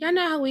Y'all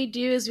know how we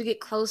do as we get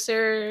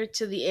closer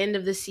to the end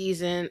of the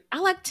season. I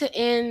like to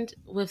end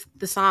with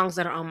the songs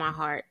that are on my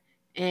heart.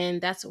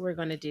 And that's what we're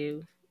going to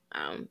do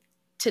um,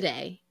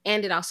 today.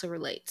 And it also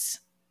relates.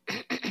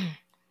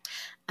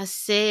 I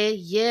said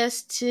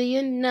yes to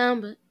your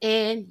number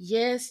and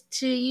yes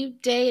to you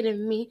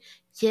dating me.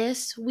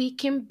 Yes, we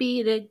can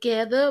be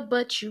together,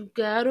 but you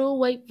gotta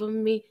wait for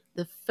me.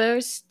 The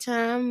first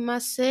time I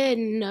said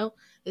no,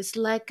 it's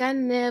like I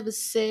never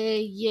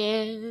said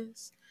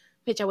yes.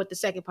 Pitch out with the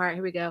second part.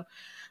 Here we go.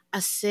 I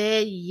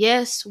said,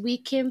 yes, we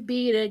can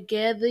be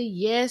together.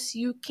 Yes,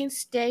 you can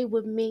stay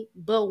with me.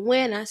 But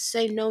when I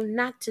say no,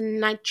 not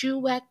tonight,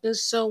 you acting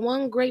so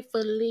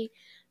ungratefully.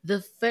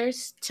 The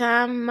first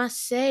time I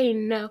say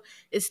no,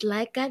 it's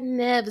like I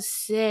never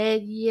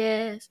said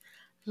yes.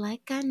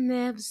 Like I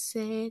never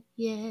said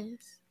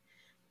yes.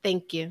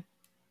 Thank you.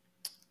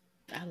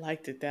 I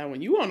liked it that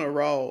one. You on a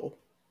roll.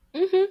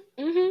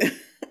 Mm-hmm. Mm-hmm.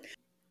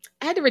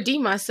 I had to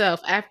redeem myself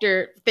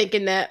after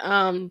thinking that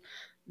the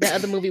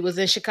other movie was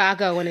in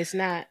Chicago and it's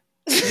not.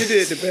 You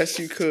did the best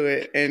you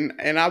could, and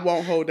I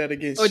won't hold that Or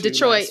against you.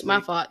 Detroit, Last my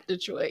week, fault.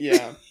 Detroit.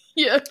 yeah.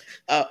 Yeah.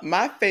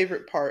 My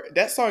favorite part,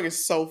 that song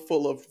is so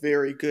full of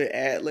very good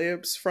ad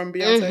libs from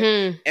Beyonce,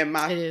 Mm-hmm. and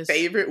my It is.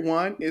 favorite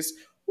one is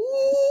 "Ooh,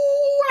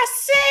 I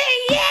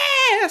say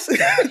yes."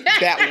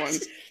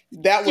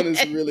 That one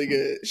is really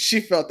good. She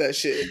felt that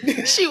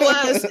shit. She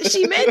was.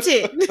 She meant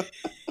it.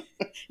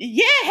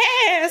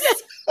 Yes.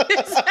 I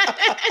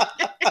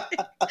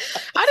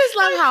just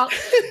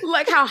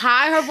love how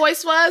high her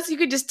voice was. You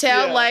could just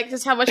tell Yeah. like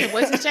just how much her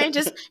voice has changed.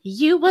 Just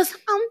you was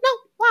on the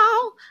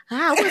wall.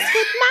 I was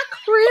with my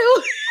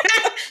crew.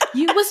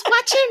 You was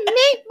watching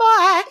me,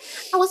 boy.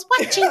 I was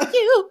watching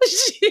you.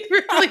 She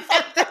really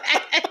felt that.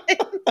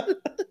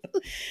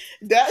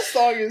 That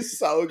song is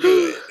so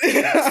good.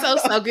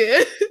 So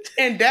good.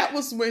 And that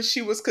was when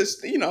she was,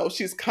 because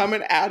she's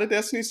coming out of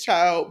Destiny's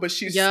Child, but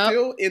she's Yup.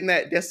 still in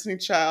that Destiny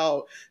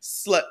Child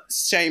slut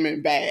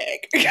shaming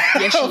bag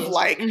Yes, she of is.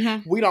 like,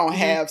 Mhm. we don't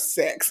have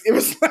sex. It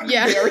was like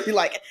Yeah. very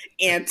like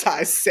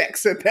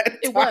anti-sex at that time.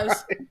 It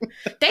was.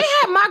 They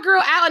had my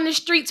girl out in the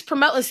streets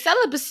promoting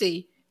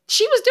celibacy.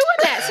 She was doing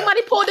that.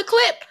 Somebody pulled a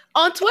clip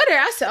on Twitter.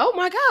 I said, "Oh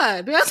my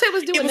god, Beyonce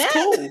was doing It was that."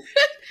 cool.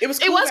 It was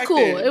cool. It was back cool.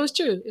 then. It was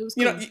true. It was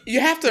cool. You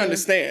have to Yeah.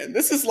 understand.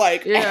 This is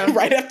like Yeah.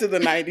 right after the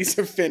 90s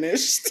are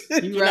finished.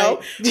 You right.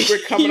 We're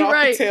coming You off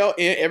right. the tail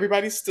end.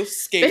 Everybody's still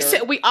scared. They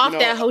said we off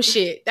that whole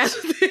shit. That's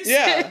what they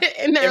said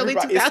in the early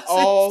 2000s. It's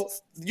all.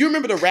 You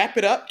remember the Wrap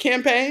It Up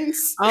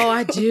campaigns? Oh,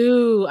 I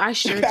do. I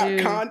sure about do.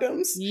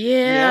 condoms.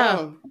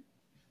 Yeah.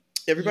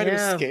 Everybody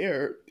was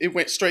scared. It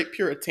went straight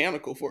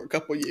puritanical for a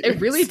couple years.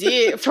 It really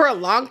did for a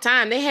long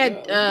time. They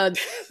had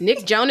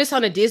Nick Jonas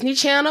on the Disney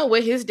Channel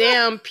with his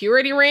damn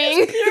purity ring.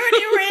 His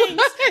purity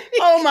rings.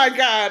 Oh my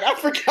god, I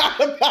forgot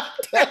about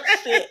that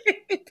shit.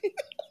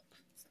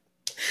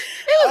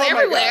 It was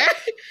everywhere.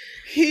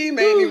 He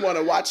made me want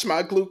to watch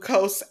my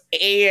glucose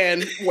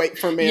and wait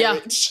for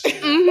marriage. Yeah.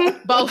 Mm-hmm.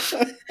 Both.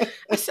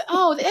 I said,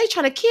 "Oh, they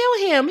trying to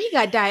kill him. He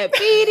got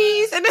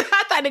diabetes." And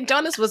I thought Nick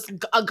Jonas was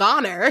a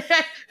goner.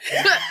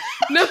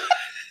 No.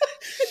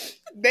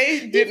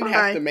 They didn't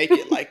have to make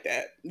it like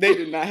that. They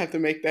did not have to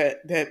make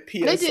that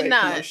PSA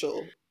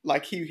commercial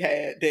like he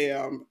had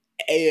damn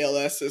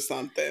ALS or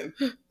something.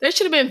 They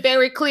should have been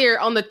very clear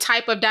on the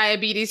type of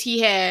diabetes he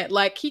had.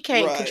 Like, he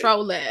can't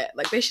control that.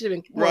 Like, they should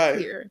have been more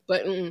clear.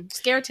 But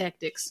scare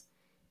tactics.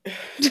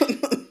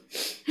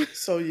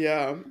 So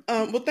yeah,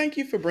 well, thank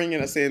you for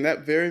bringing us in.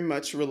 That very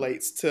much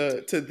relates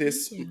to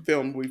this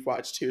film we've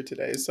watched here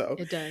today. So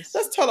it does.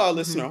 Let's tell our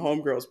listener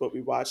homegirls what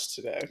we watched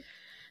today.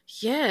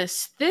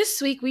 Yes,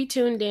 this week we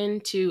tuned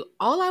in to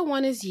All I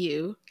Want Is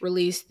You,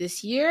 released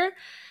this year,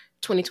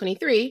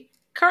 2023,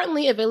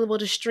 currently available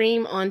to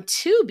stream on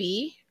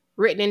Tubi,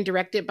 written and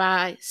directed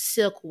by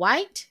Silk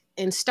White,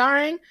 and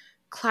starring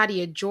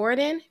Claudia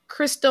Jordan,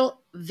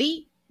 Crystal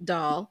the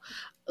Doll,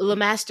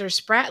 Lamaster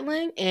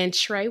Spratling, and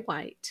Trey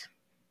White.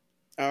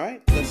 All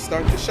right, let's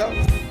start the show.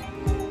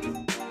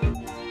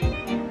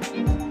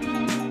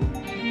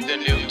 The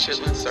New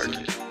Chitlin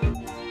Circuit.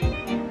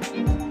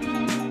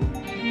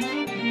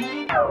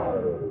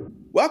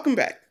 Welcome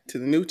back to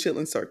the New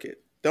Chitlin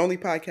Circuit, the only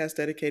podcast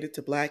dedicated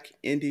to Black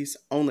indies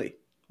only.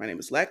 My name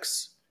is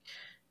Lex.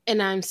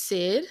 And I'm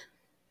Sid.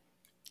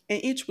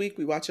 And each week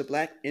we watch a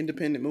Black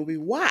independent movie.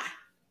 Why?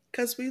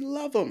 Because we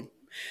love them.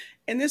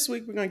 And this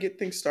week we're going to get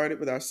things started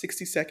with our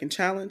 60-second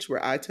challenge,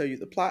 where I tell you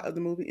the plot of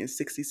the movie in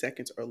 60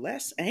 seconds or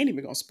less. I ain't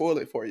even going to spoil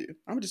it for you.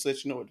 I'm going to just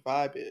let you know what the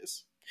vibe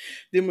is.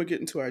 Then we'll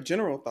get into our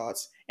general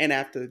thoughts. And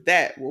after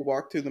that, we'll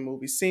walk through the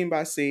movie scene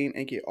by scene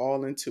and get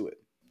all into it.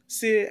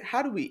 Sid,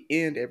 how do we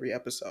end every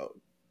episode?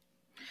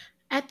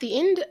 At the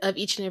end of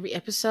each and every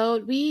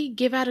episode, we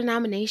give out a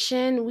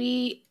nomination.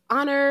 We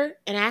honor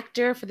an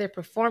actor for their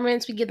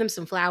performance. We give them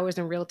some flowers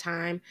in real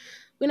time.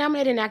 We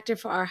nominate an actor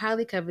for our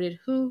highly coveted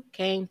Who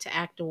Came to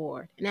Act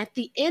award. And at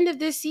the end of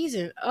this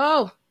season,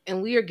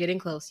 and we are getting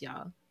close,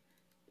 y'all.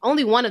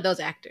 Only one of those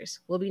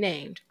actors will be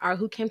named our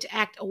Who Came to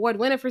Act award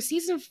winner for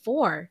season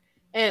 4.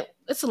 And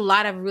it's a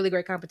lot of really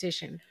great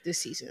competition this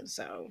season,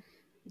 so...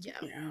 Yeah.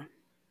 Yeah.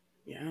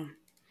 Yeah.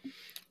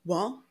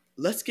 Well,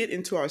 let's get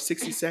into our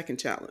 60-second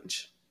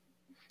challenge.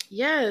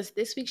 Yes,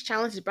 this week's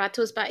challenge is brought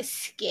to us by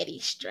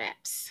Sketty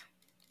Straps.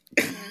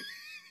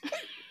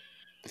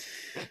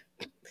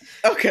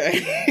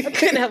 Okay. I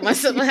couldn't help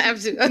myself. I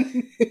have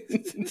to.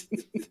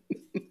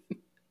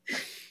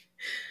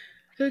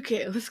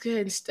 Okay, let's go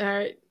ahead and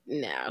start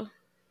now.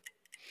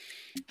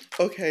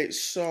 Okay,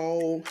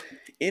 so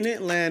in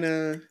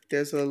Atlanta,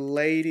 there's a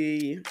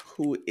lady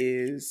who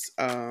is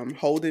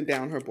holding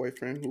down her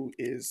boyfriend who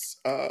is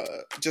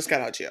just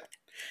got out of jail.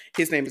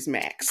 His name is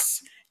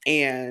Max,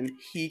 and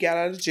he got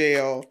out of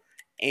jail,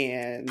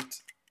 and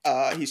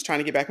he's trying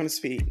to get back on his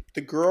feet.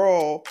 The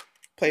girl,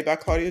 played by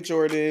Claudia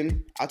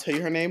Jordan, I'll tell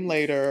you her name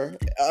later.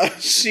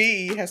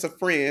 She has a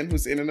friend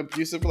who's in an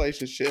abusive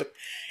relationship,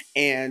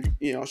 and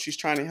she's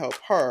trying to help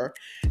her.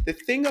 The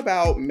thing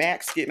about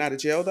Max getting out of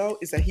jail though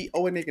is that he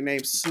owe a nigga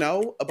named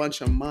Snow a bunch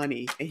of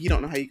money, and he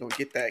don't know how he gonna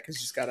get that because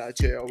he just got out of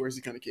jail. Where's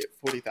he gonna get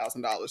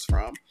 $40,000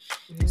 from?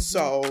 Mhm.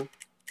 So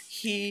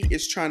he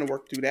is trying to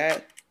work through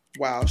that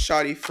while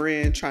Shawty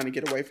friend trying to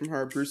get away from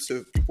her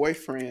abusive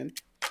boyfriend,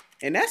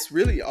 and that's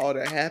really all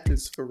that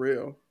happens for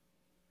real.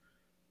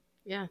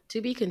 Yeah,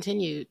 to be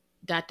continued.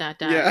 Dot dot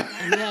dot. Yeah.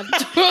 And you have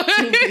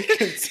To be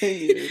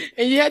continued.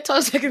 And you had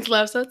 12 seconds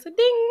left, so it's a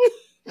ding.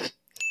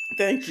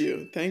 Thank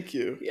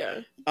you.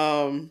 Yeah.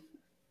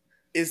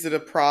 Is it a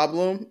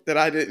problem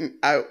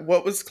that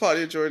what was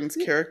Claudia Jordan's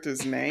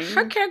character's name?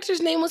 Her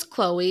character's name was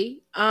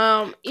Chloe. It's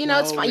fine.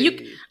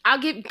 Chloe. I'll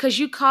give because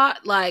you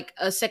caught like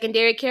a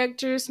secondary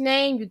character's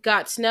name. You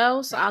got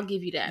Snow, so I'll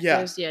give you that.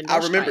 Yeah, No I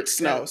remembered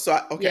strikes, Snow.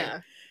 Okay. Yeah,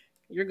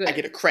 you're good. I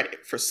get a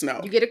credit for Snow.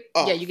 You get a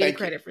thank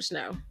credit for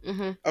Snow.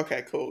 Mm-hmm.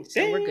 Okay, cool.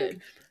 So we're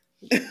good.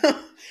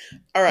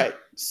 All right.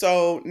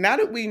 So now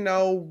that we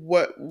know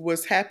what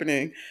was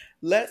happening,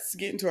 let's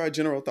get into our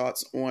general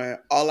thoughts on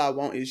All I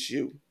Want Is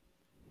You.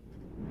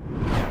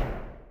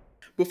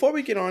 Before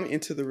we get on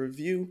into the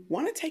review,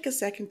 want to take a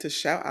second to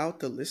shout out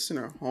the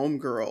listener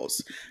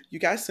homegirls. You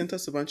guys sent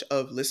us a bunch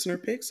of listener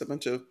picks, a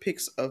bunch of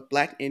pics of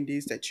Black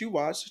indies that you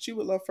watched that you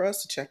would love for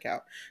us to check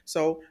out.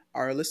 So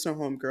our listener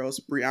homegirls,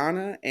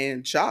 Brianna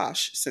and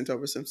Josh, sent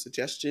over some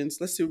suggestions.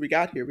 Let's see what we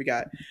got here. We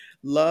got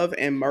Love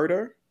and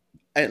Murder,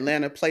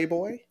 Atlanta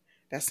Playboy.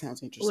 That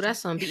sounds interesting. Oh,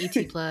 that's on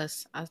BET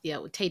Plus.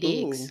 With Tay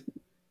Diggs.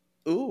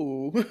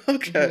 Ooh,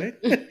 okay.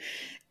 Mm-hmm.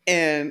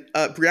 And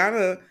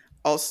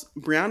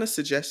Brianna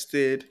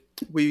suggested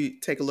we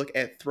take a look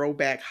at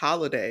Throwback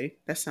Holiday.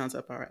 That sounds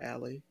up our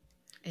alley.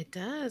 It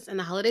does, and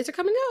the holidays are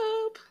coming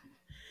up.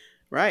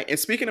 Right. And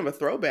speaking of a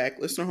throwback,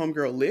 listener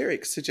homegirl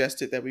Lyric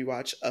suggested that we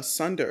watch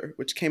Asunder,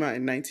 which came out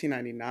in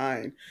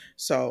 1999.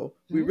 So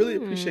we really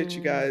appreciate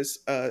you guys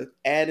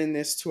adding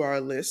this to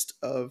our list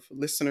of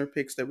listener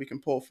picks that we can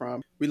pull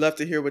from. We love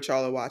to hear what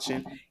y'all are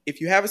watching.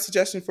 If you have a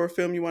suggestion for a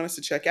film you want us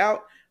to check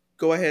out,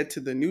 go ahead to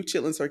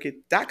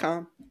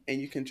thenewchitlingcircuit.com and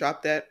you can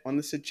drop that on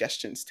the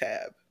suggestions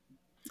tab.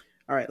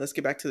 All right, let's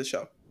get back to the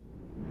show.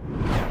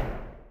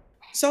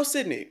 So,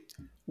 Sydney,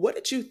 what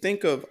did you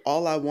think of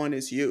All I Want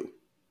Is You?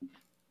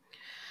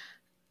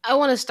 I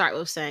want to start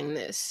with saying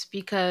this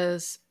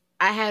because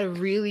I had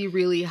really,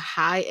 really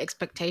high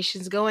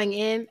expectations going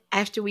in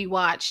after we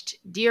watched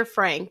Dear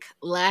Frank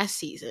last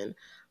season,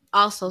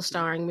 also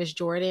starring Miss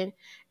Jordan.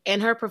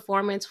 And her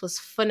performance was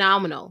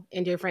phenomenal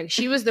in Dear Frank.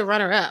 She was the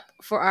runner-up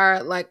for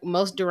our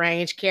most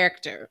deranged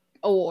character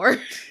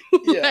award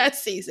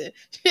last season.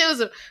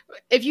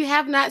 If you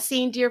have not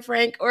seen Dear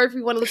Frank, or if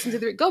you want to listen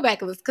to go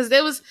back and listen, because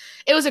it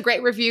was a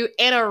great review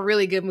and a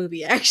really good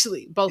movie,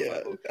 actually, both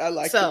of them. I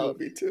like the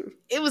movie too.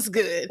 It was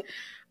good.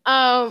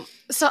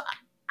 So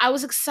I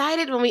was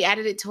excited when we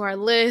added it to our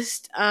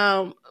list,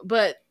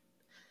 but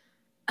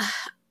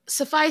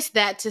suffice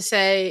that to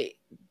say,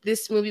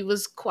 this movie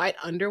was quite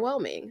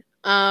underwhelming.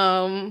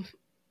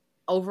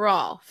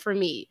 Overall for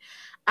me,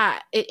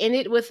 it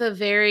ended with a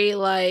very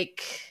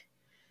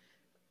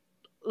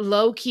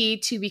low key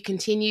to be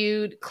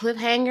continued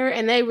cliffhanger,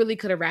 and they really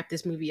could have wrapped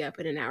this movie up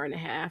in an hour and a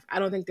half. I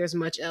don't think there's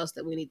much else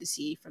that we need to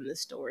see from this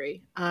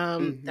story.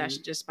 That's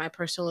just my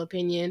personal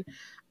opinion.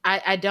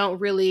 I don't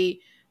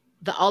really.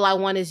 The All I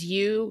Want Is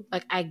You,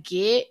 I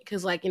get,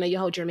 because you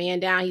hold your man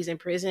down, he's in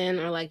prison,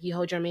 or you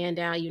hold your man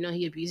down,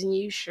 he abusing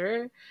you,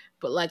 sure,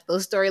 but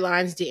those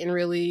storylines didn't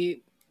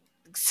really.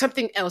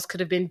 Something else could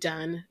have been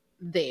done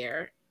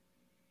there.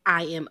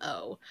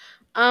 IMO.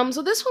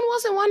 So this one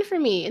wasn't one for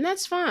me, and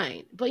that's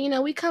fine. But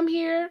we come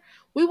here,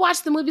 we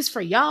watch the movies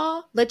for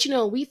y'all, let you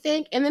know what we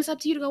think, and then it's up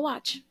to you to go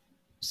watch.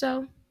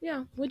 So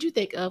yeah, what'd you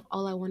think of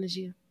All I Want Is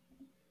You?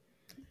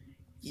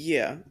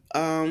 Yeah.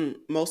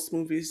 Most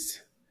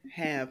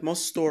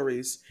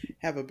stories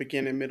have a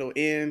beginning, middle,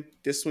 end.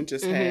 This one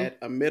just had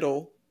a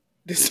middle.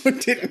 This one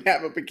didn't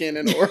have a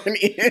beginning or an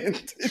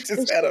end. It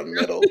just had a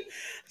middle.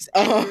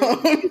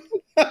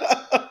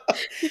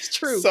 It's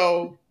true.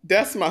 So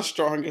that's my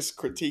strongest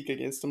critique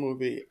against the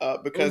movie,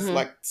 because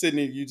like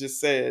Sydney, you just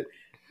said,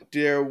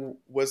 there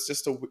was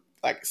just a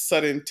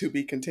sudden to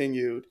be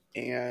continued,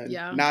 and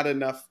not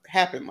enough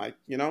happened.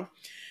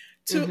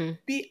 To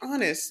be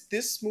honest,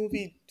 this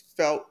movie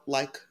felt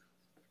like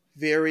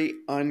very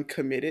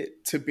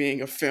uncommitted to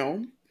being a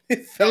film.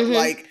 It felt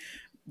like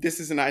this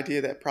is an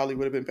idea that probably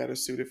would have been better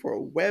suited for a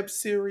web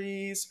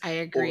series I or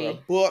a agree.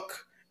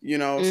 book,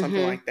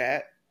 something like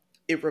that.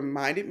 It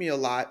reminded me a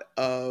lot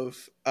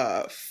of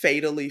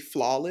Fatally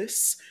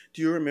Flawless.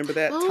 Do you remember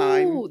that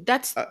time Oh,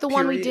 that's the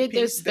one we period did.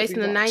 There's piece that based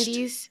we in the watched?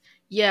 90s.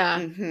 Yeah.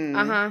 Hmm.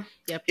 Uh-huh.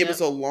 Yep, It was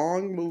yep. a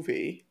long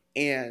movie,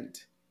 and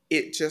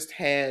it just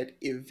had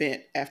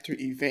event after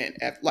event.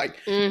 Like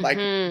the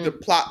Mm-hmm.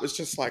 plot was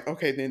just like,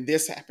 okay, then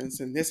this happens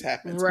and this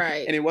happens,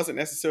 Right. and it wasn't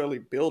necessarily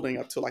building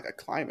up to like a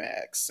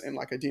climax and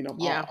like a Yeah.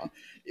 denouement.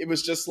 It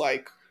was just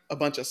like a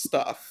bunch of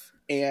stuff,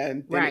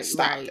 and then it Right,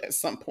 stopped right. at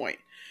some point.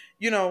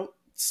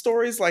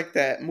 Stories like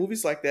that,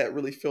 movies like that,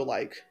 really feel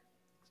like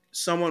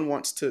someone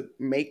wants to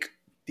make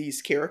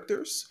these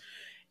characters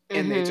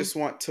and they Mm-hmm. just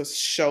want to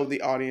show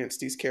the audience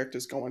these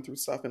characters going through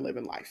stuff and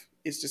living life.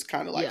 It's just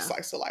kind of like Yeah.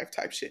 slice of life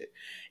type shit.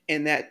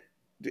 And that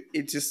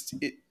it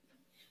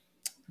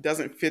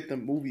doesn't fit the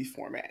movie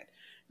format,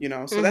 So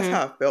that's Mm-hmm.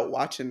 how I felt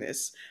watching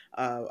this.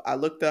 I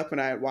looked up and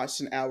I had watched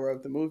an hour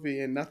of the movie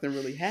and nothing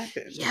really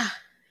happened, Yeah.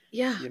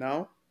 Yeah. you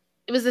know?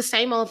 It was the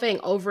same old thing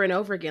over and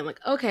over again. Like,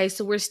 okay,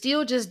 so we're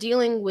still just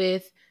dealing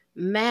with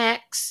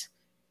Max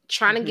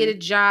trying to get Hmm. a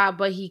job,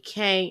 but he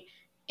can't.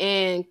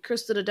 And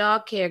Crystal, the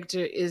dog character,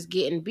 is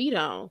getting beat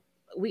on.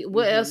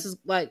 What Hmm. else is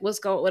like? What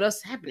else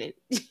is happening?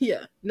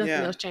 Yeah, nothing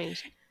Yeah. else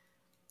changed.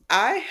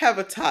 I have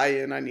a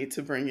tie-in I need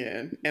to bring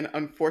in, and Hmm,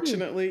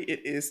 unfortunately,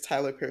 it is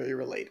Tyler Perry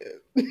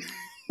related.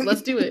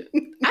 let's do it.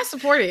 I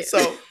support it.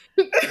 So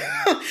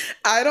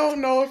I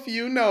don't know if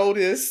you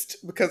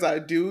noticed, because I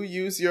do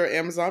use your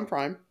Amazon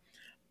Prime.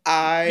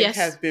 I Yes,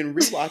 have been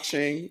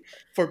rewatching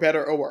For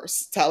Better or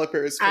Worse, Tyler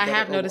Perry's For I Better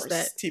have or noticed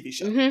that. Worse TV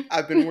show. Mm-hmm.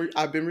 I've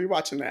been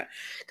rewatching that.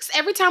 Because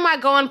every time I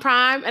go on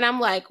Prime and I'm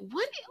like,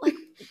 what? Like,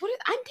 what?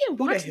 I didn't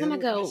Who the watch it. Then I hell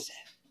go, watched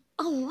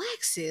that?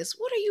 Alexis,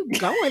 what are you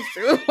going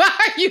through? Why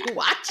are you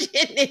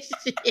watching this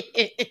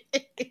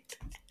shit?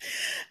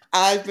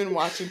 I've been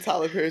watching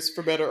Tyler Perry's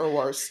For Better or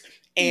Worse.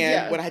 And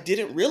Yeah. what I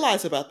didn't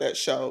realize about that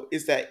show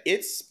is that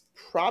it's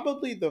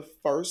probably the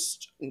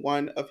first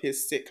one of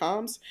his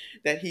sitcoms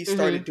that he Mm-hmm.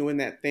 started doing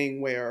that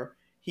thing where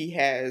he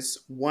has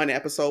one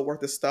episode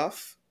worth of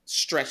stuff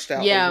stretched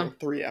out Yeah. over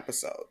 3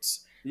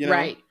 episodes.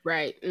 Right.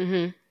 Right.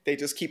 Mm-hmm. They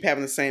just keep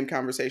having the same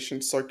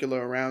conversation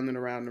circular around and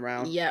around and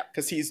around Yep.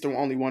 because he's the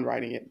only one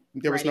writing it.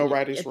 There was no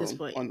Writing it writer's at this room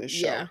point. on this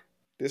show. Yeah.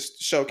 This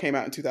show came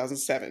out in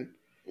 2007.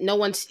 No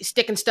one's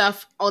sticking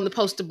stuff on the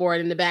poster board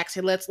in the back.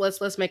 Say,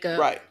 let's make a,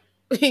 Right.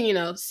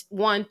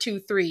 1, 2,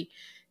 3.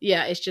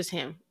 Yeah, it's just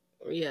him.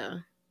 Yeah.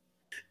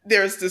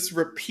 There's this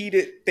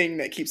repeated thing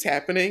that keeps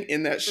happening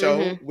in that show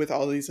Mm-hmm. with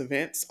all these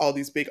events, all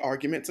these big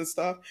arguments and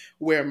stuff,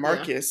 where Yeah.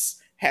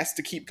 Marcus has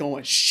to keep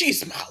going,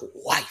 she's my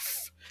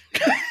wife.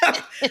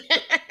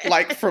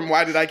 Like from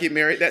Why Did I Get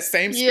Married? That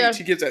same speech, Yeah.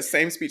 he gives that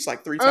same speech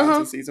like 3 times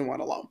in season 1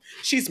 alone.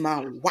 She's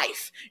my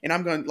wife. And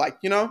I'm going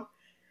like,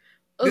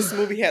 this Ugh.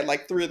 movie had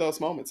like 3 of those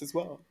moments as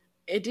well.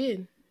 It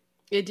did.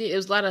 It did. It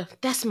was a lot of,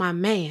 that's my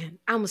man.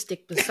 I'm going to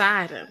stick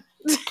beside him.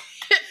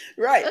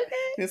 Right. Okay.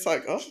 And it's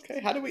like, oh,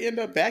 okay, how did we end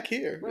up back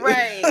here?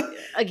 Right.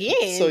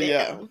 Again. So now.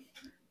 yeah,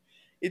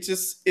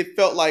 it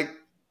felt like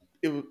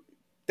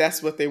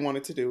that's what they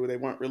wanted to do. They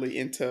weren't really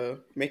into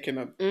making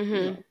a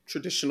Mm-hmm.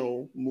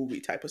 traditional movie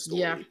type of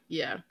story. Yeah.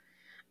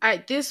 Yeah.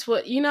 This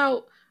what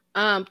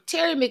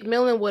Terry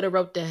McMillan would have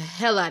wrote the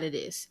hell out of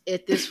this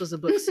if this was a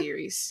book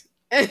series.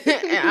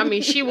 I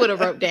mean, she would have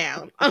wrote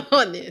down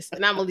on this,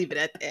 and I'm gonna leave it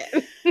at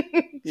that.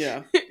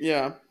 Yeah,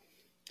 yeah.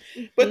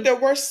 But there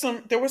were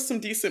some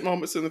decent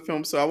moments in the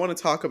film, so I want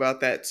to talk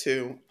about that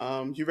too.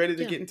 You ready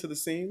to Yeah. get into the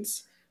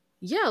scenes?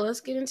 Yeah,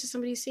 let's get into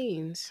some of these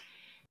scenes.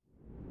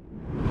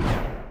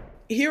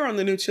 Here on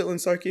the New Chitlin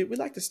Circuit, we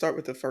like to start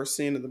with the first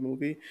scene of the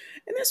movie,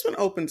 and this one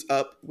opens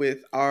up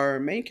with our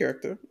main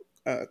character,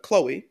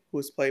 Chloe, who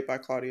is played by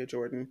Claudia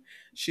Jordan.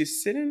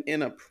 She's sitting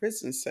in a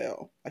prison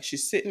cell, like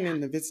she's sitting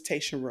in the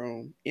visitation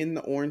room in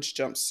the orange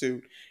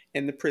jumpsuit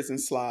and the prison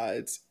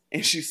slides,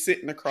 and she's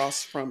sitting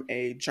across from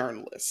a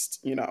journalist.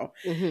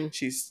 Mm-hmm.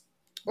 She's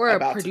Or a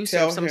about to producer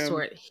tell of some him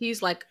sort.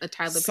 He's like a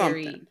Tyler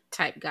Perry something.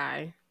 type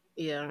guy.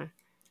 Yeah.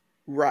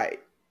 Right.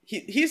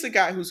 He's a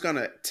guy who's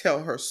gonna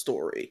tell her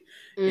story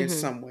in Mm-hmm.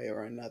 some way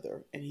or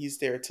another, and he's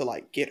there to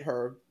like get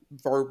her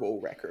verbal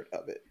record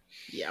of it.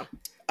 Yeah.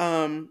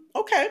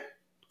 Okay.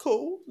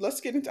 Cool.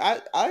 Let's get into.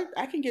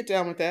 I can get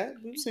down with that.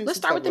 We've seen Let's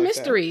some start with the stuff like that.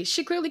 mystery.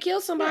 She clearly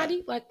killed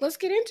somebody. Like, let's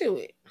get into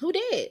it. Who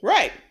did?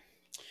 Right.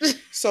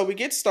 So we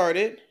get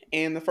started,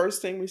 and the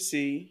first thing we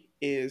see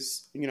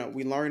is,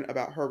 we learn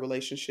about her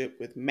relationship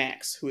with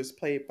Max, who is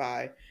played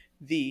by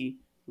the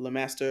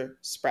Lemaster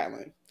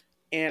Spratling.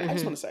 And I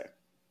just want to say,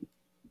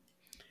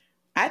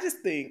 I just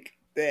think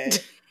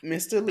that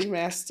Mr.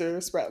 Lemaster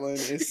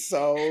Spratling is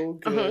so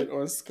good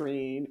on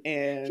screen,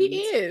 and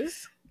He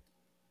is.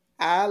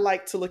 I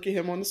like to look at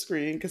him on the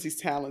screen because he's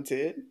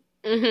talented,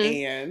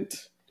 and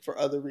for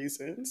other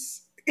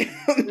reasons.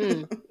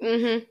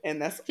 Mm-hmm.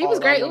 And that's He all was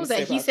great. I What was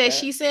that? He said,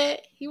 she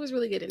said. He was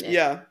really good in that.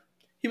 Yeah,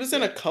 He was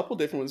in a couple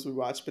different ones we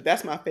watched, but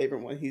that's my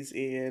favorite one he's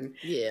in.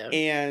 Yeah.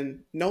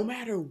 And no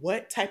matter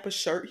what type of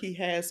shirt he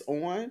has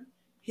on,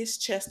 his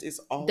chest is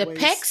The always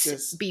pecs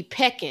just be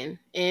pecking,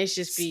 and it's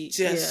just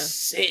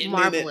sitting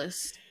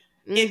marvelous.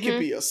 in it. It could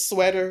be a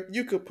sweater.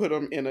 You could put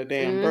him in a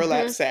damn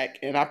burlap sack,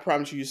 and I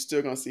promise you're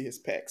still gonna see his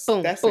pecs.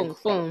 Boom, That's boom,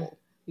 incredible. boom.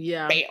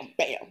 Yeah. Bam,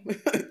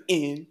 bam.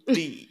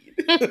 Indeed.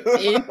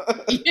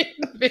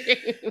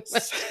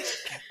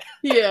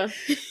 Yeah.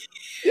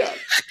 Yeah.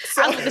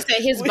 So, I was gonna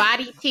say his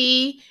body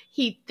T,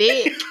 he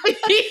thick.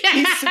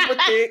 He's super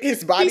thick.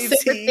 His body He's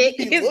super T. thick.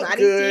 He His look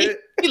body good.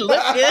 T. He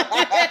look good.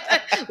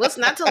 What's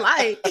not to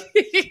like?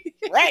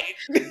 Right.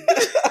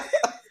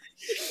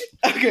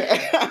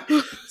 Okay.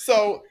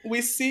 So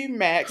we see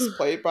Max,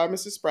 played by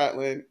Mr.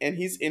 Spratland, and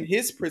he's in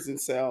his prison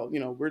cell. You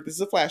know, this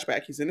is a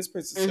flashback. He's in his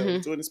prison cell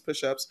doing his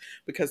push-ups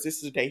because this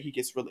is the day he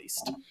gets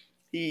released.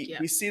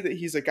 We see that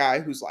he's a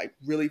guy who's like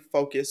really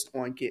focused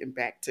on getting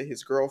back to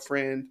his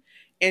girlfriend,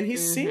 and he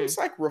seems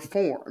like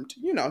reformed.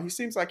 You know, he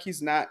seems like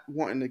he's not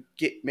wanting to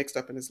get mixed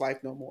up in his life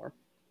no more.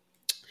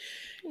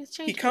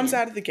 He comes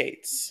out of the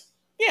gates.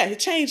 Yeah, he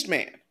changed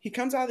man. He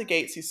comes out of the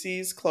gates. He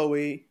sees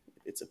Chloe.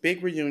 It's a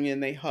big reunion.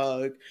 They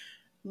hug.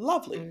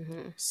 Lovely.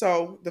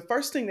 So the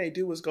first thing they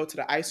do is go to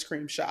the ice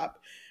cream shop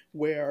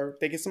where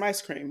they get some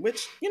ice cream,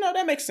 which, you know,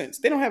 that makes sense.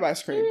 They don't have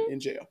ice cream in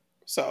jail.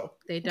 So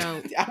they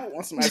don't. I would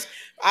want some ice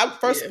cream.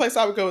 First place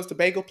I would go is the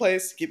bagel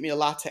place. Get me a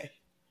latte.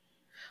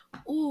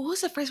 Ooh,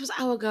 what's the first place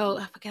I would go?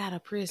 I forgot out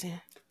of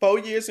prison. 4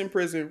 years in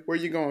prison. Where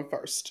you going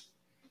first?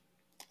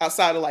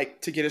 Outside of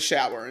like to get a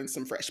shower and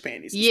some fresh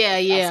panties. Yeah.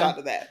 Outside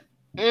of that.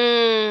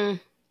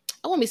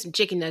 I want me some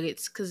chicken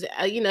nuggets because,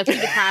 you know, if you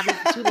deprive me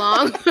for too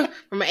long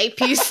from an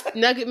 8-piece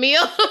nugget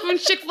meal from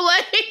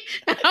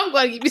Chick-fil-A, I'm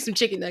going to get me some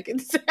chicken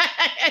nuggets.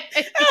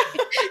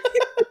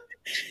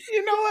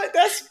 You know what?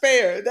 That's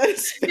fair.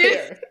 That's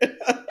fair.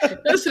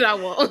 That's what I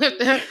want.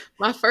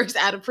 My first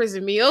out of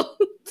prison meal.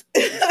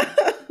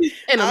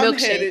 And a I'm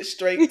milkshake. headed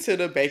straight to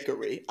the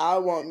bakery. I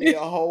want me a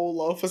whole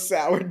loaf of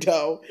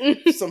sourdough,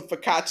 some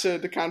focaccia,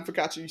 the kind of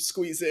focaccia you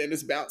squeeze in,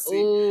 it's bouncy.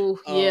 Ooh,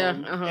 yeah.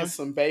 And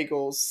some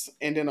bagels,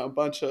 and then a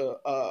bunch of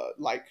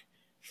like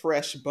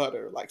fresh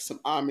butter, like some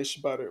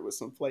Amish butter with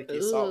some flaky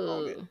salt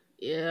on it.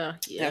 Yeah.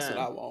 That's what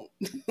I want.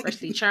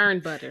 Freshly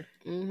churned butter.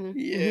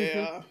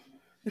 Yeah.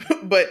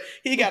 But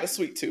he got a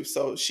sweet tooth,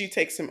 so she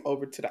takes him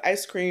over to the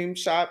ice cream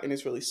shop, and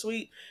it's really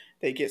sweet.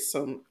 They get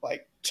some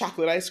like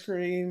chocolate ice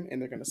cream, and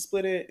they're gonna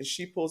split it. And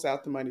she pulls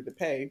out the money to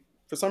pay.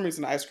 For some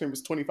reason, the ice cream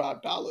was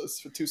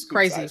 $25 for 2 scoops.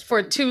 Crazy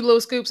for 2 little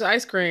scoops of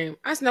ice cream.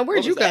 I said, "Now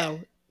where'd you go?"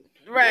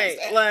 Right,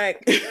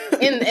 like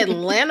in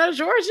Atlanta,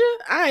 Georgia.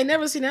 I ain't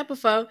never seen that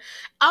before.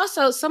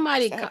 Also,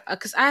 somebody,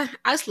 because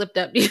I slipped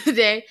up the other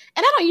day,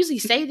 and I don't usually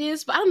say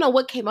this, but I don't know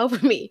what came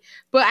over me.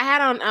 But I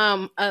had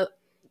on a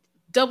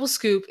Double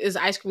Scoop is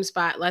an ice cream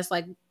spot that's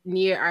like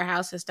near our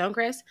house at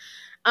Stonecrest.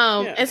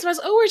 And somebody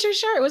said, "Oh, where's your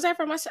shirt? What's that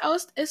from?" I said, "Oh,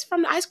 it's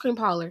from the ice cream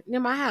parlor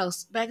near my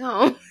house back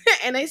home."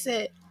 And they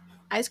said,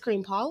 "Ice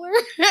cream parlor?"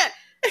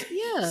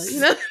 Yeah, you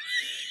know.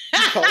 You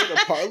call it a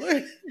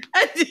parlor?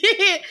 I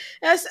did.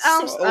 That's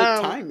so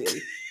old-timey.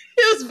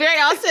 It was very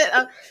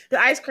offset. The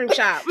ice cream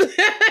shop. So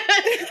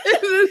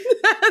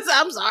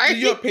I'm sorry. Do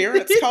your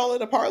parents call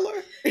it a parlor?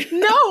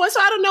 No, so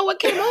I don't know what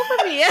came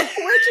over me. Where'd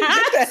you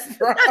get that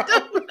from? I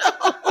don't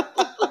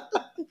know.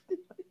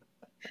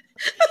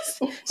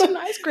 It's an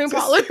ice cream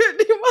parlor.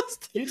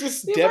 You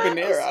just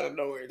debonair out of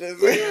nowhere.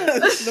 Yeah.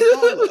 The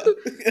parlor.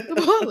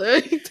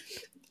 The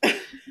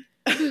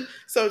parlor.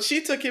 So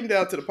she took him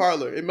down to the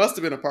parlor. It must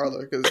have been a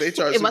parlor because they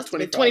charged him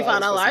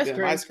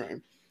 $25 ice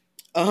cream.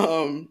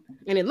 And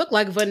it looked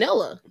like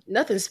vanilla.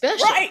 Nothing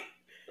special. Right.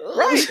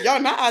 Right.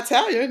 Y'all not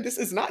Italian. This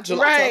is not gelato.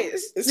 Right.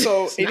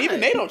 So, and even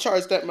they don't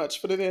charge that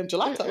much for the damn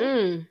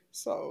gelato.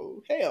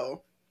 So,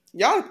 hell.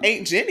 Y'all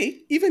ain't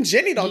Jenny. Even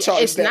Jenny don't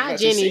charge that much.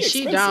 It's not Jenny.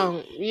 She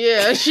don't.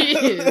 Yeah, she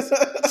is.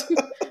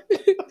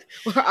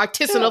 Her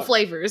artisanal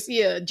flavors.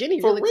 Yeah, Jenny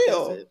for really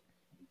real.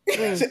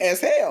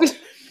 As hell.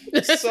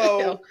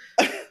 So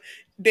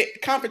the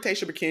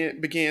confrontation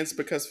begins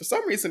because for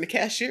some reason the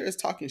cashier is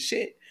talking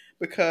shit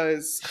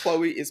because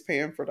Chloe is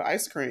paying for the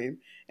ice cream.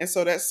 And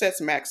so that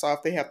sets Max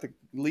off. They have to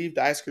leave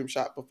the ice cream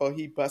shop before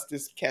he busts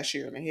this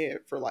cashier in the head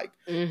for like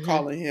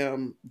calling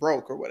him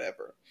broke or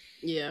whatever.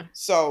 Yeah.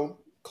 So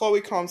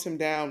Chloe calms him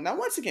down. Now,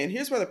 once again,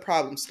 here's where the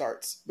problem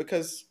starts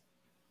because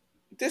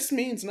this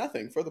means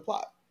nothing for the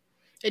plot.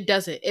 It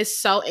doesn't. It's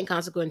so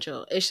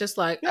inconsequential. It's just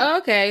like,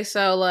 okay,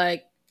 so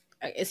like,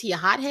 is he a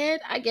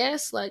hothead? I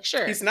guess. Like,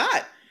 sure. He's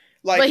not.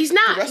 Like, but he's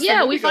not.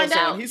 Yeah, we find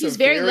out he's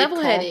very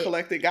level-headed, calm,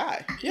 collected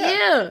guy.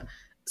 Yeah.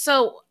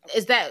 So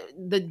is that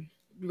the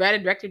writer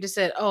director just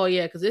said, "Oh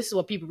yeah, because this is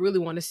what people really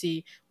want to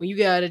see. When you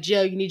get out of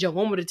jail, you need your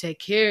woman to take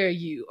care of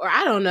you." Or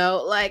I don't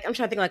know. Like I'm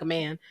trying to think like a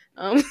man.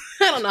 I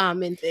don't know how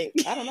men think.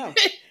 I don't know.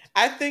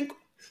 I think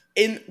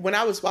when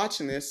I was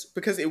watching this,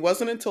 because it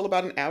wasn't until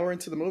about an hour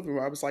into the movie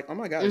where I was like, "Oh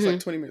my god, it's like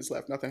 20 minutes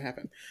left, nothing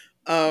happened."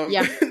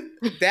 Yeah.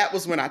 That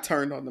was when I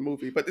turned on the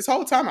movie. But this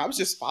whole time I was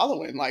just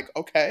following. Like,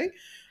 okay.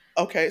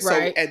 Okay, so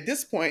Right. at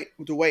this point,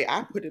 the way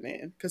I put it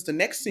in, because the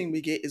next scene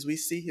we get is we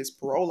see his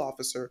parole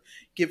officer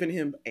giving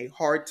him a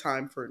hard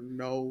time for no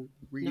No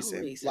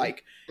reason, reason.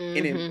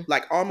 Mm-hmm.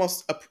 like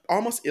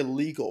almost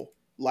illegal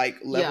like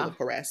level Yeah, of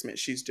harassment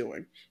she's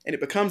doing, and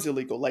it becomes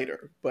illegal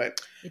later. But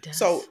it does.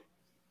 so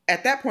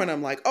at that point,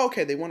 I'm like,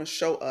 okay, they want to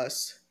show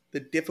us the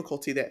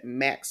difficulty that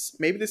Max.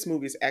 Maybe this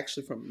movie is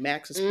actually from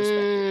Max's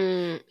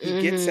perspective.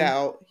 He gets Mm-hmm.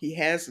 out. He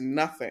has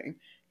nothing.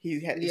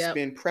 He's Yep.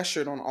 been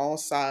pressured on all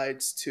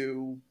sides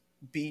to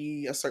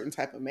be a certain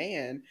type of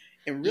man,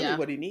 and really Yeah.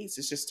 what he needs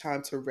is just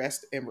time to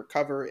rest and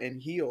recover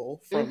and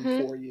heal from Mm-hmm.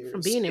 four From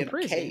years being in in a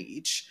prison.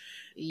 cage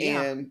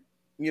Yeah. and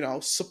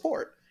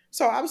support.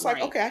 So I was like,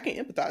 Right. okay, I can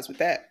empathize with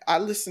that. I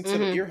listened to the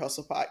Mm-hmm. Ear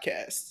Hustle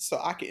podcast, so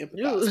I can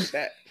empathize Ooh. with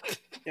that.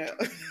 Yeah.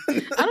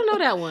 I don't know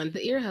that one.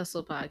 The Ear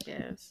Hustle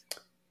podcast.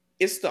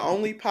 It's the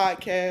only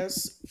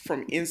podcast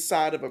from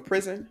inside of a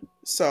prison.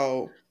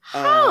 So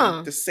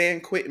Huh. the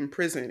San Quentin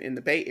prison in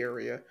the Bay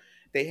Area,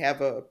 they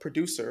have a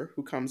producer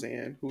who comes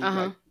in who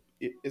Uh-huh.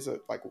 is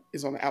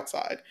on the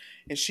outside,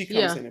 and she comes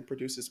Yeah. in and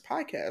produces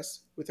podcasts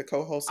with a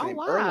co-host Oh, named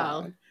wow.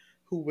 Erline,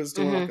 who was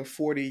doing like Mm-hmm. a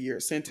 40-year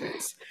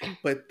sentence.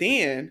 But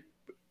then,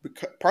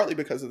 partly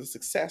because of the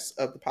success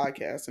of the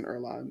podcast and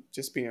Erline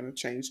just being a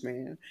changed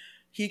man,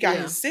 he got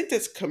Yeah. his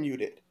sentence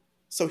commuted.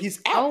 So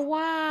he's Oh, out.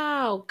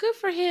 wow. Good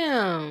for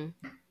him.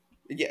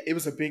 Yeah, it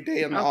was a big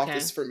day in the Okay.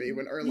 office for me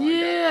when Erline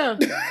Yeah.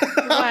 got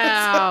out.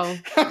 Wow.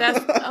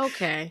 That's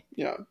okay.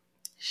 Yeah.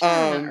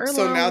 Shout out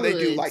So now Erline they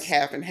do like Woods.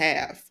 half and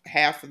half.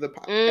 Half of the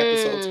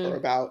episodes are Mm.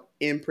 about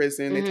in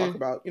prison. They talk Mhm.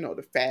 about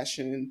the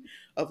fashion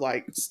of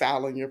like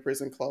styling your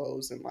prison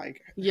clothes and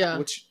like Yeah.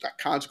 which like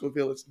conjugal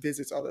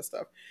visits, all that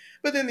stuff.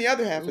 But then the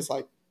other half Mm. is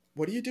like,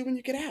 what do you do when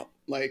you get out?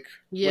 Like,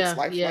 Yeah. what's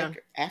life Yeah.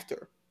 like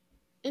after?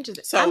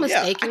 Interesting. I So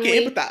yeah, I can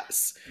mistakenly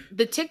empathize.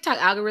 the TikTok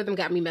algorithm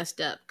got me messed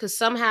up because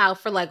somehow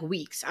for like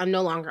weeks I'm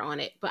no longer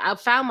on it. But I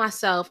found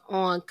myself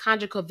on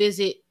conjugal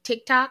visit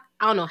TikTok.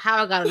 I don't know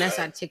how I got on that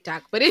side of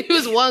TikTok, but it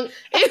was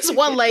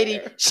one lady.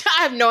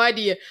 I have no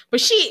idea,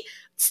 but she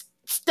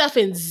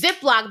stuffing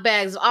Ziploc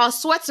bags of all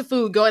sorts of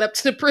food going up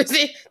to the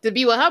prison to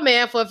be with her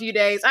man for a few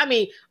days. I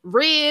mean,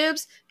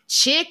 ribs,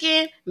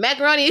 chicken,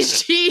 macaroni and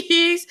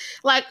cheese,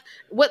 like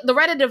what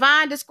Loretta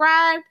Devine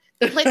described.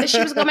 The plate that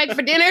she was gonna make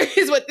for dinner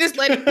is what this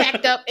lady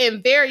packed up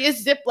in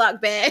various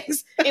Ziploc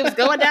bags. It was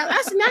going down.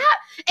 I said, nah.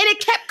 And it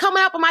kept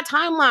coming up on my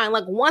timeline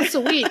like once a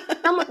week.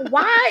 I'm like,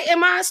 why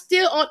am I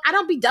still on? I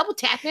don't be double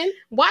tapping.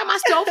 Why am I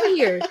still over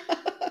here?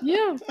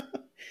 Yeah.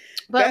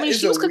 But That I mean, is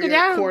she was a cooking weird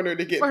down corner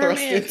to get for her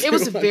thrust man. into It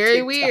was on very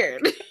TikTok.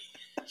 weird.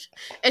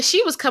 And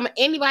she was coming,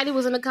 anybody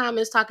was in the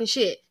comments talking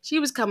shit, she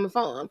was coming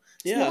for him.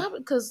 Yeah.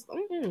 Because,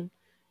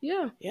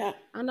 yeah, Yeah.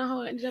 I don't know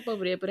how I ended up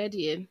over there, but I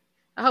did.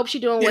 I hope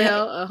she's doing Yeah.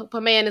 well. I hope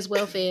her man is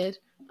well fed.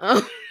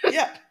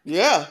 Yeah.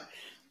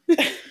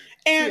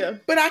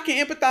 But I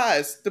can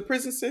empathize. The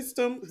prison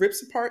system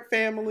rips apart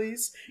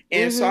families,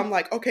 and so Mhm. I'm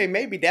like, okay,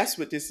 maybe that's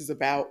what this is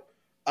about.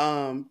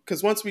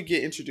 Because once we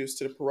get introduced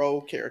to the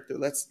parole character,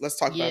 let's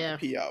talk Yeah. about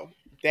the PO.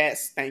 That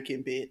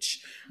stinking bitch.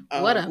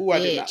 What a I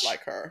did not bitch.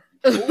 like her.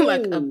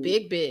 Like a Ooh.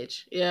 big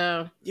bitch.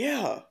 Yeah.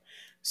 Yeah.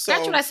 So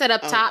That's what I said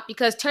up top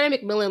because Terry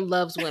McMillan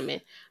loves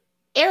women.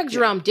 Eric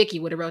Jerome Dickey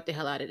would have wrote the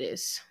hell out of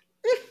this.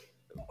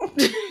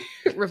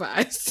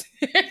 Revised.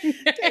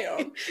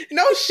 Damn.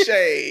 No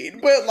shade,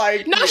 but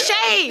like No yeah.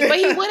 shade, but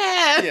he would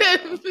have.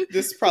 Yeah.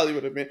 This probably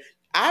would have been.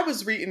 I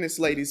was reading this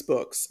lady's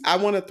books. I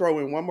want to throw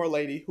in one more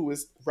lady who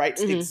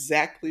writes Mhm.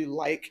 exactly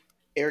like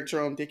Eric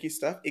Jerome Dickey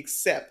stuff,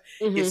 except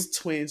Mhm. it's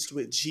twinged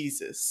with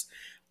Jesus.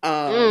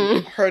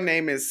 Mm. Her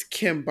name is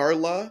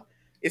Kimberla.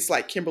 It's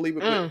like Kimberly,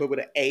 but with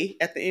an A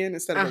at the end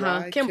instead of a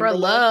Y.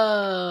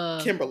 Kimberla.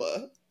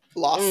 Kimberla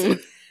Lawson.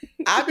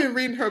 I've been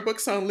reading her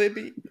books on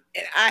Libby,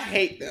 and I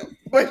hate them.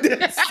 But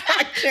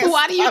I can't.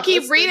 Why do you stop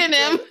keep listening reading to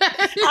them?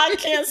 I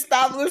can't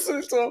stop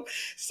listening to them.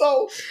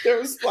 So there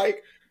was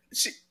like,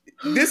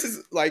 this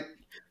is like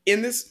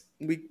in this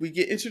we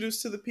get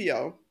introduced to the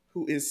PO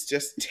who is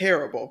just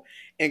terrible,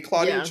 and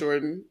Claudia Yeah.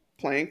 Jordan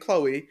playing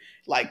Chloe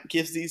like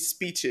gives these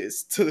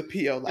speeches to the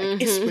PO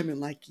like it's Mhm. women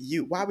like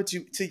you. Why would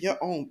you to your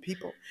own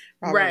people?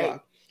 Blah, Right. blah, blah.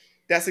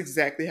 That's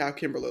exactly how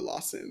Kimberly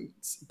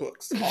Lawson's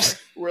books are.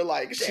 We're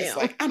like, she's Damn.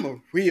 like, I'm a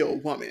real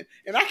woman,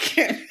 and I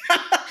can't.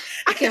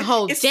 I can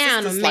hold it's down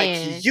a sisters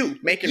man. like you,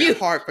 making You it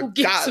hard for who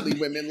gets godly to-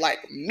 women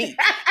like me.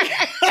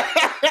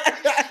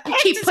 You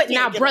keep putting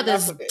our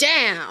brothers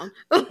down.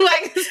 Like,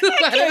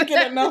 I can't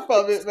get enough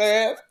of it,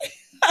 man.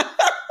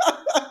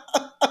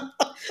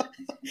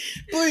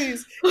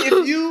 Please,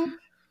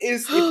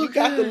 if you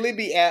got the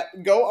Libby app,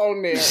 go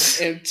on there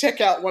and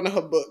check out one of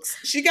her books.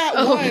 She got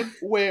Oh. one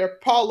where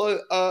Paula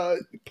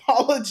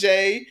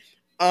J.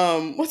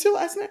 What's your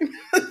last name?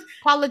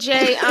 Paula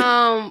J.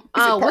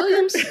 Parker?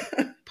 Williams.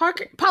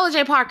 Parker. Paula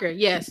J. Parker.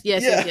 Yes.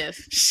 Yeah.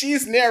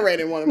 She's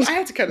narrating one of them. I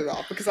had to cut it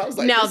off because I was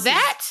like, now this is-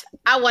 that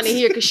I want to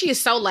hear because she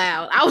is so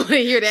loud. I want to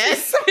hear that.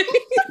 She's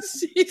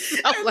so-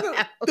 She's so And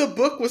loud. the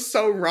book was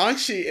so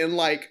raunchy and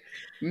like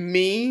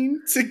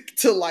mean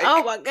to like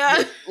Oh my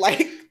god.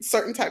 like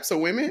certain types of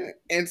women.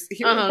 And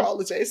hearing Uh-huh.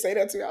 Paula J say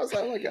that to me, I was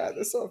like, oh my god,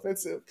 that's so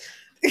offensive.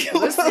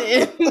 Listen,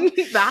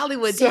 the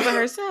Hollywood So- diva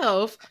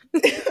herself.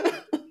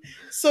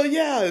 So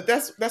yeah,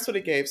 that's what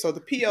it gave. So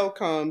the PO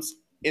comes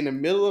in the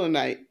middle of the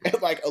night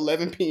at like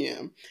 11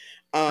 p.m.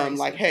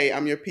 Like, Crazy. hey,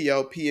 I'm your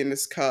PO. Pee in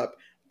this cup.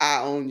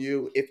 I own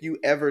you. If you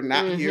ever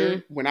not Mhm.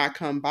 here when I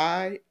come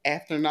by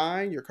after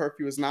 9, your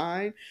curfew is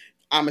 9.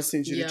 I'm gonna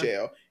send you to Yeah.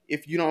 jail.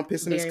 If you don't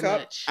piss in this Very cup,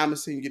 much. I'm gonna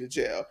send you to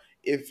jail.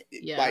 If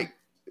Yeah. like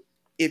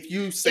if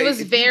you say It was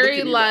if you look very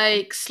at me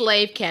like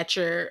slave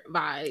catcher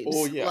vibes.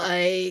 Oh, yeah.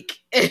 Like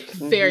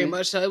very Mhm.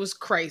 much so. It was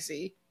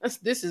crazy.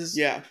 This is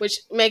Yeah. which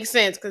makes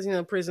sense because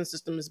the prison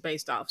system is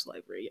based off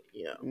slavery.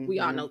 We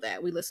all Mhm. know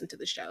that. We listen to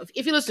the show.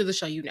 If you listen to the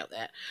show, you know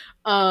that.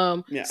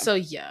 Yeah. So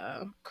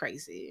yeah,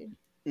 crazy.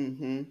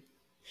 Mm-hmm.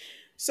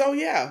 So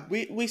yeah,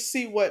 we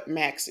see what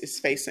Max is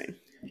facing,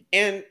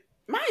 and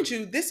mind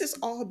you, this is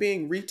all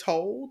being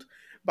retold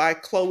by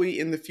Chloe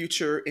in the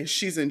future, and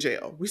she's in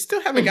jail. We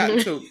still haven't gotten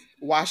to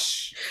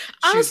she's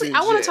Honestly, in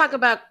I want to jail. talk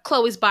about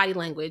Chloe's body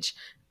language.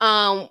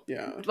 Yeah.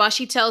 While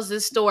she tells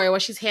this story, while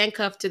she's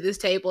handcuffed to this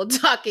table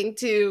talking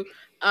to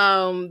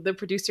the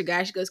producer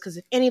guy, she goes, because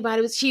if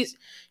anybody was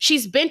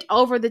she's bent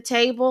over the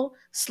table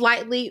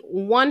slightly,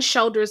 one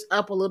shoulder's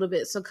up a little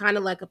bit, so kind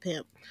of like a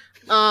pimp.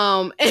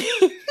 And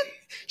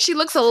she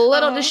looks a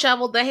little Uh-huh.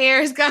 disheveled, the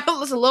hair is got a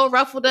little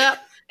ruffled up,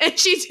 and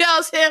she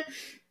tells him,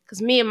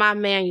 because me and my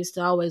man used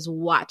to always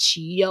watch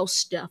your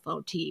stuff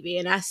on TV,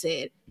 and I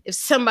said, if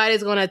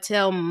somebody's gonna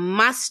tell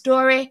my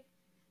story,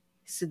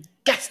 it's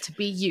got to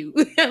be you,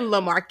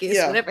 Lamarcus,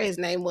 Yeah. whatever his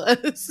name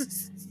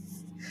was.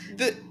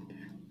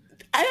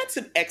 That's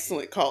an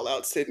excellent call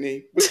out,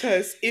 Sydney,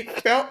 because it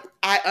felt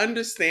I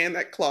understand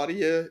that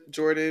Claudia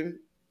Jordan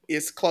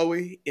is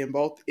Chloe in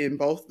both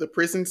the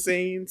prison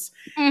scenes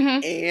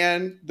Mm-hmm.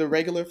 and the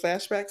regular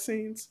flashback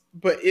scenes,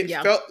 but it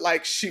Yeah. felt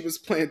like she was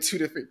playing two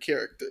different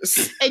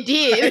characters. It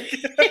did.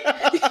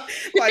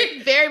 Like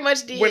It very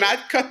much did. when I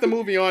cut the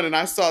movie on and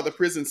I saw the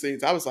prison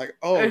scenes, I was like,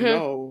 oh Mhm.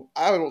 no,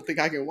 I don't think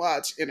I can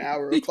watch an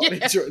hour of Claudia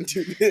Yeah. Jordan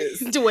do this.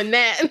 doing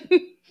that.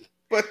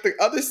 But the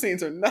other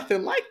scenes are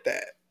nothing like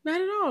that.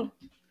 Not at all.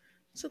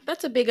 So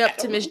that's a big up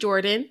to Miss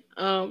Jordan.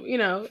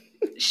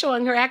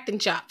 Showing her acting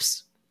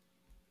chops.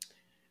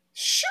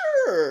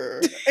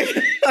 Sure.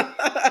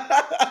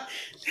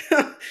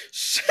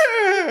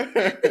 Sure.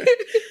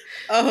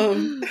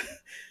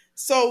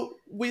 So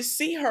we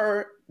see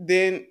her,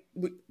 then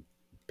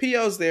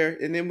P.O.'s there,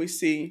 and then we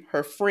see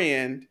her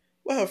friend.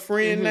 What her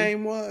friend Mhm.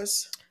 name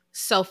was?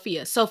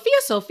 Sophia. Sophia.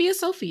 We see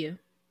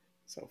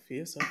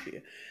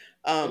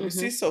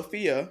Mhm.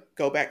 Sophia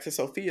go back to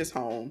Sophia's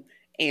home,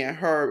 and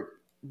her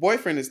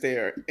boyfriend is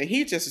there, and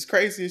he just as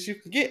crazy as you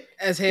can get.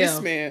 As This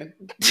hell. man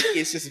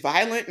is just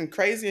violent and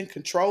crazy and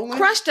controlling.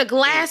 Crushed a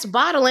glass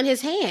bottle in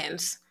his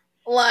hands.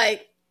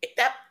 Like,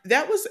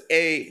 That was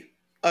a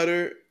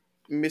utter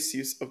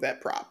misuse of that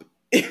prop.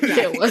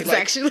 it was Like,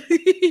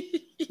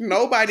 actually.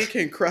 nobody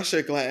can crush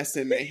a glass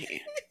in their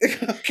hand.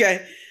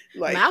 Okay,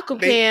 like Malcolm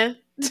can.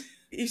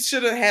 He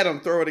should have had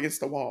him throw it against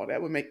the wall.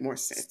 That would make more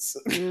sense.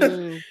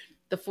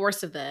 The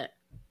force of that.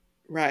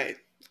 Right.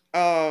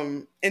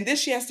 And then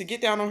she has to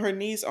get down on her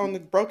knees on the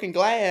broken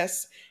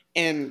glass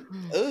and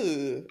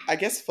I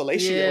guess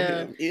fellatio Yeah.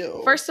 him.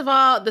 Ew. First of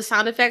all, the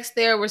sound effects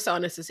there were so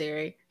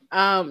unnecessary.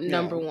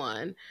 Number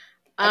one.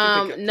 I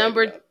think they could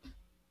Number play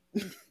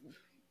it up.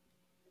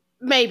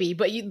 maybe,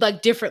 but you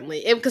like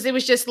differently. Because it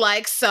was just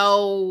like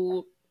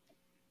so.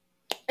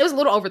 It was a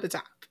little over the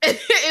top.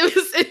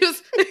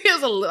 it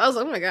was a little. I was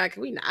like, oh my god,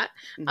 can we not?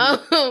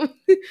 Mhm.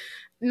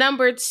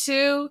 Number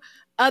two,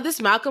 this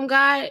Malcolm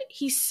guy,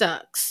 he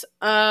sucks.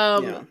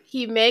 Yeah.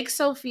 He makes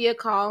Sophia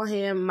call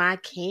him my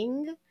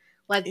king.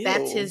 Like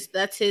that's Ew.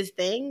 his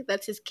thing.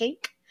 That's his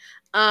kink.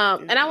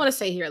 And I Yeah. want to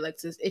say here,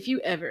 Alexis, if you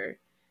ever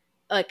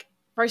like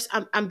first,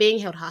 I'm being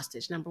held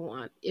hostage. Number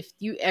one, if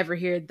you ever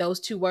hear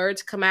those two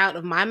words come out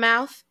of my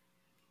mouth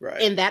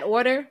Right. in that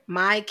order,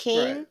 my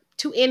king, Right.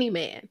 to any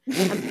man,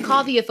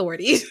 call the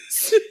authorities.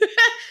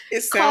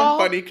 It sounds Call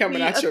funny coming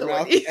the out your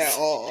mouth authorities. at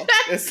all.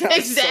 It sounds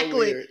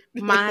Exactly. so weird.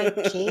 My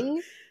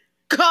king,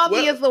 call the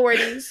Well,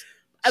 authorities.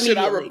 Should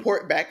I Immediately.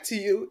 report back to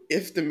you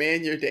if the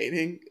man you're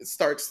dating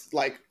says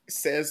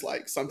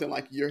something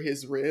like you're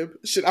his rib?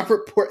 Should I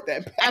report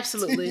that back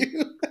Absolutely. to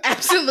you?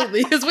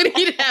 Absolutely, because we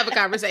need to have a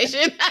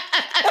conversation.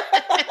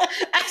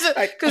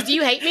 Because do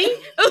you hate me?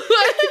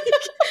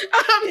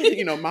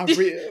 You know, my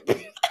rib.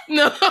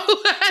 No,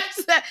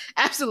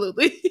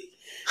 absolutely.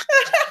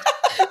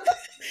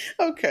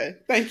 Okay,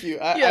 thank you.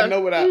 I Yeah.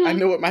 know what I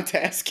know what my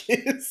task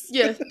is.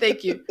 Yeah,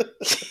 thank you.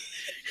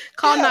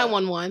 Call Yeah.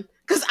 911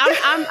 because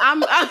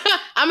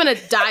I'm in a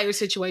dire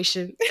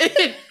situation.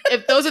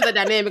 If those are the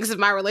dynamics of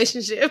my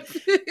relationship,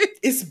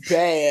 It's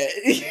bad.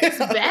 it's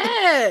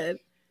bad.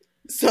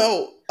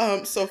 So,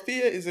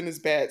 Sophia is in this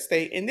bad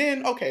state, and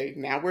then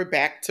now we're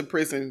back to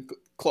prison,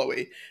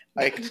 Chloe.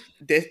 Like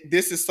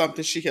this is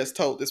something she has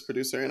told this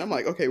producer, and I'm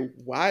like, okay,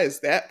 why is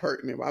that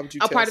pertinent? Why would you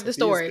A tell part of the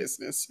Sophia's story.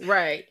 business?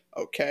 Right.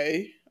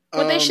 Okay.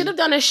 What they should have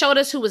done is showed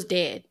us who was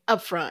dead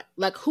up front,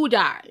 like who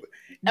died.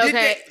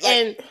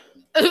 Okay,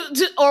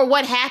 or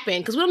what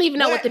happened, because we don't even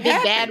know what the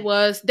big bad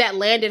was that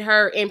landed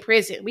her in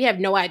prison. We have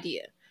no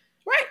idea.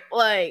 Right.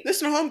 Like,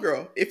 listen,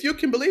 homegirl, if you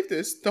can believe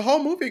this, the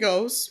whole movie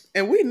goes,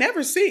 and we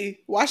never see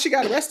why she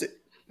got arrested.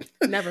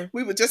 Never.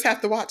 We would just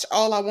have to watch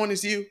All I Want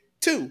Is You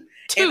 2.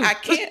 And I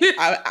can't,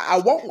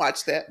 I won't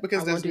watch that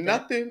because there's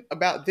nothing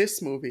about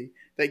this movie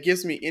that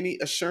gives me any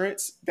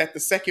assurance that the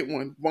second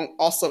one won't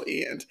also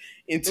end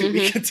and to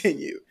be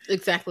continued.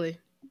 Exactly.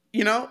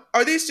 You know,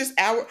 are these just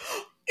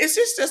is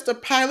this just a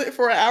pilot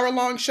for an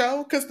hour-long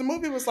show? Because the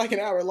movie was like an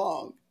hour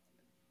long.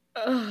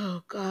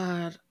 Oh,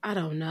 God. I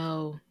don't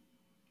know.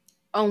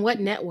 On what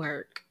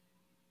network?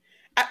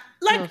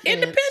 No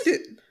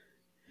Independent.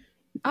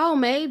 Oh,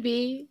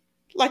 maybe.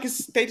 Like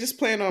they just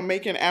plan on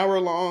making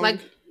hour-long. Like,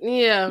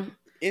 yeah.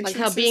 Like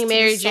how Being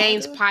Mary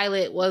Jane's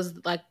pilot was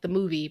like the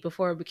movie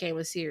before it became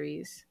a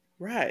series.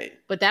 Right.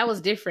 But that was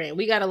different.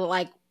 We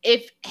gotta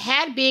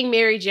had Being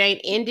Mary Jane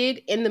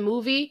ended in the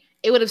movie,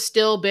 it would have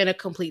still been a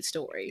complete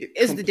story.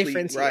 Is the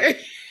difference right.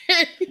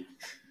 here.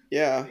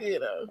 Yeah. You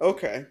know.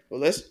 Okay.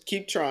 Well, let's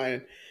keep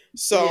trying.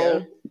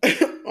 So,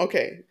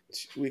 okay.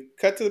 We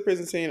cut to the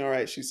prison scene. All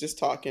right. She's just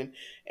talking.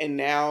 And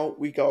now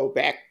we go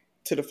back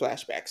to the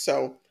flashback.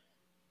 So,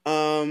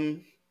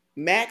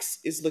 Max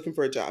is looking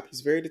for a job.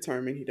 He's very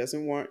determined. He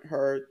doesn't want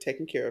her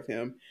taking care of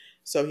him.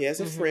 So he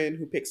has a friend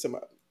who picks him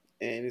up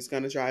and is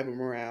going to drive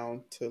him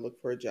around to look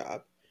for a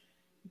job.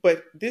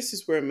 But this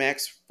is where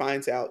Max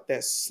finds out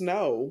that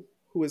Snow,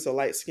 who is a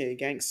light-skinned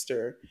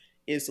gangster,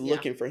 is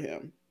looking for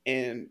him.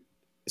 And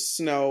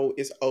Snow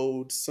is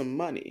owed some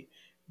money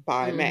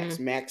by Max.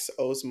 Max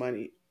owes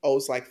like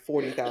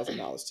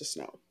 $40,000 to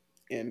Snow.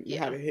 And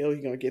how the hell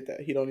he going to get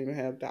that? He don't even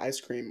have the ice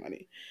cream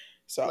money.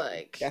 So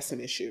that's an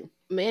issue.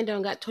 Man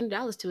don't got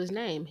 $20 to his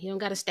name. He don't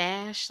got a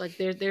stash. Like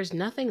there's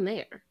nothing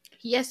there.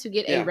 He has to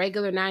get a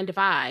regular 9 to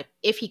 5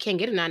 if he can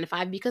get a 9 to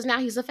 5 because now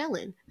he's a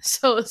felon.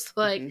 So it's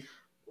like,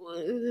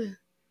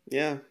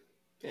 yeah.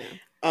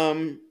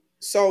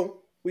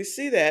 So we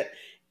see that,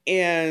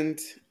 and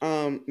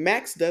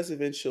Max does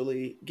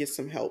eventually get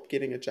some help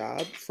getting a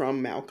job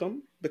from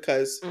Malcolm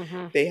because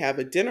they have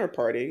a dinner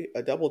party,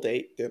 a double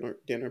date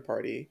dinner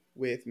party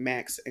with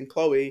Max and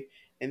Chloe.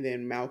 And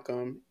then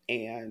Malcolm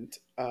and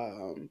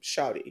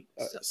Shouty,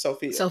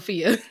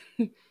 Sophia.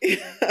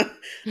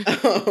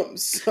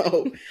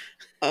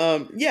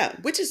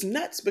 Which is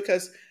nuts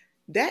because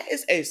that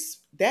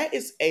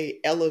is a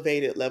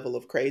elevated level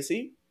of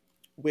crazy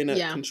when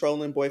a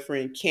controlling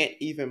boyfriend can't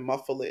even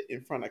muffle it in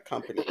front of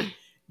company.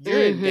 You're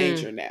in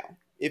danger now.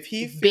 If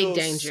he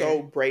feels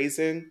so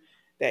brazen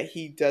that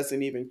he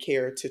doesn't even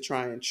care to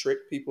try and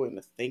trick people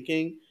into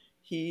thinking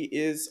he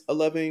is a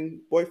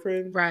loving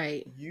boyfriend,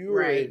 right?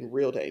 You're in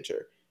real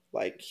danger.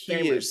 Like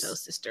Very much so,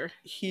 sister.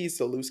 He's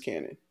a loose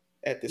cannon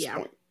at this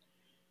point.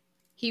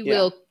 He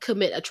will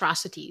commit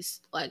atrocities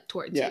like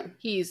towards you.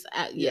 He's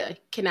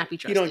cannot be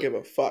trusted. He don't give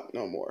a fuck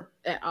no more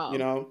at all. You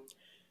know.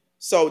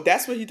 So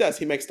that's what he does.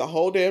 He makes the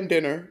whole damn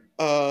dinner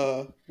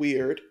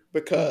weird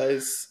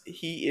because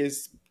he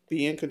is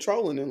being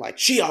controlling and like,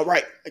 she all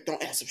right. Like,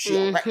 don't ask if she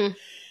all right.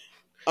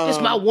 It's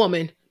my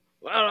woman.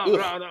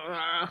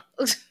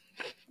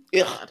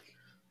 Yeah.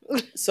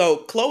 So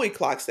Chloe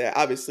clocks that.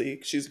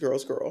 Obviously, she's a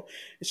girl's girl.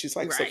 And she's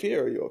like,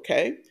 Sophia, are you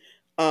okay?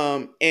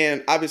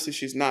 And obviously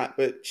she's not,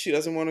 but she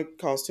doesn't want to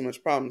cause too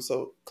much problems.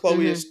 So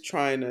Chloe is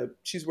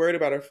she's worried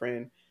about her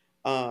friend.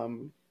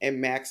 And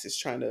Max is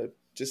trying to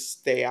just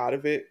stay out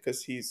of it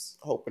because he's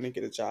hoping to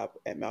get a job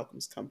at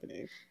Malcolm's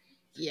company.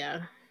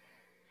 Yeah.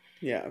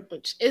 Yeah.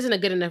 Which isn't a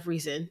good enough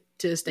reason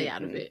to stay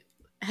out of it.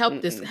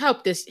 Help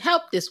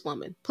this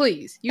woman,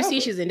 please. You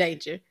see she's in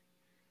danger.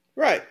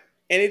 Right.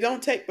 And it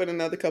don't take but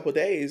another couple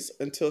days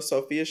until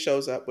Sophia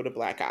shows up with a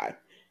black eye.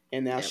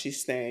 And now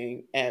she's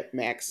staying at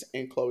Max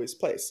and Chloe's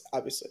place,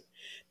 obviously.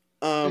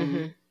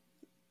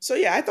 So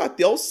yeah, I thought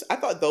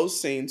those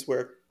scenes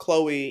where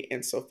Chloe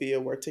and Sophia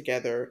were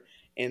together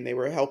and they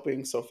were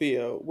helping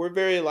Sophia were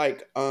very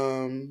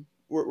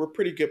were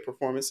pretty good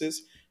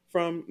performances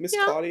from Miss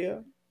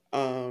Claudia.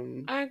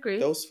 I agree.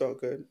 Those felt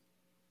good.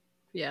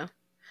 Yeah.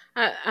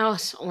 I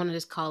also want to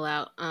just call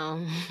out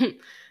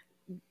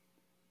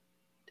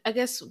I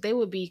guess they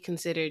would be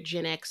considered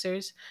Gen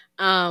Xers.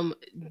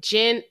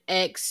 Gen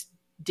X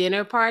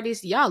dinner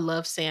parties, y'all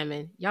love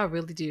salmon. Y'all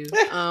really do.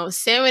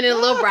 Salmon and a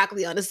little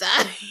broccoli on the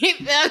side.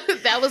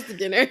 that was the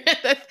dinner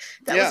that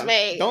was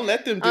made. Don't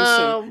let them do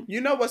some.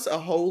 You know what's a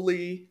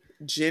holy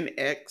Gen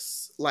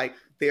X, like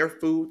their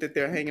food that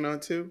they're hanging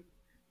on to?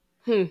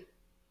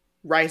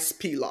 Rice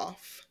pilaf.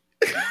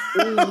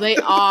 Ooh, they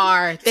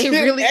are. They Gen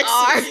really Xers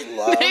are.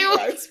 Love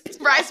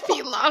rice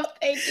pilaf.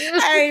 They do.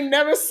 I ain't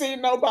never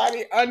seen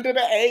nobody under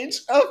the age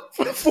of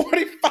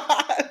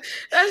 45.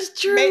 That's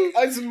true. Make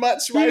as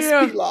much rice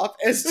pilaf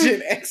as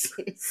Gen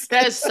Xers.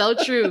 That's so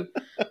true.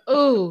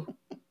 Ooh,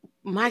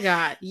 my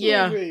God.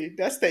 Yeah. Ooh,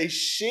 that's they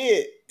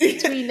shit.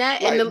 Between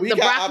that and the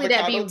broccoli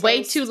that be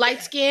way too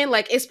light skinned,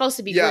 like it's supposed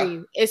to be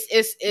green.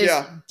 It's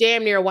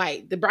damn near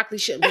white. The broccoli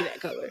shouldn't be that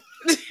color.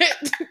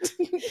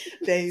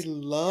 They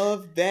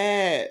love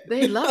that.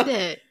 They love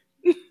that.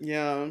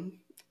 Yeah.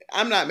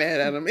 I'm not mad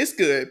at them. It's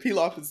good.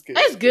 Pilaf is good.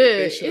 It's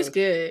good. It's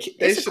good.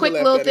 They It's a should quick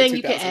have left little that in thing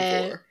you can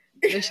add. 2004.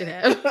 They should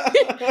have.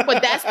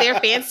 But that's their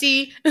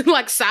fancy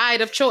like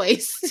side of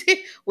choice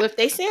with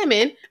their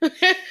salmon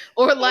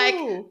or like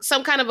Ooh.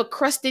 some kind of a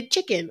crusted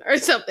chicken or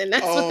something.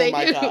 That's what Oh they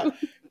my do. God.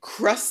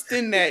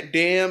 Crusting that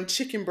damn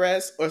chicken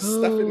breast or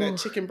stuffing that Ooh.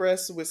 chicken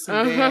breast with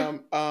some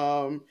damn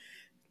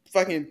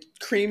fucking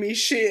creamy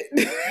shit.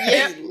 Yep.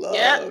 They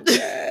love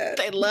that.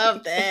 They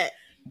love that.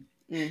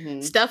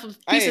 Mm-hmm. Stuff a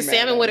I piece ain't of mad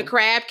salmon at with a them.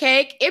 crab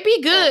cake. It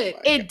be good.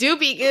 Oh my It do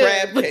be good.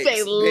 Crab But cakes.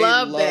 they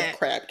love that.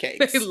 Crab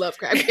cakes. They love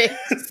crab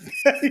cakes.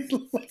 They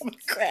love a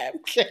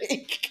crab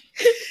cake.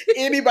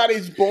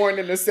 Anybody's born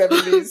in the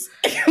 70s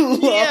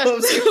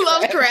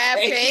loves crab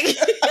cake.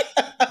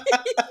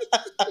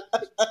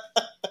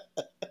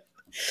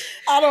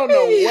 I don't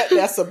know what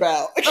that's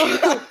about.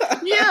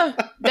 Yeah,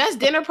 that's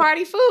dinner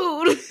party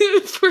food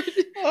for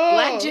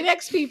Black Gen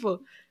X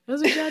people.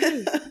 That's what y'all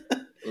do.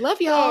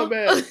 Love y'all. Oh,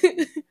 man.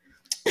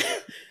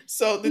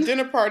 So the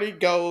dinner party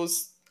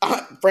goes,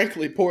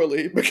 frankly,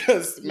 poorly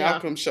because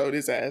Malcolm showed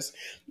his ass.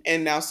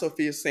 And now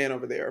Sophia's staying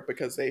over there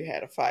because they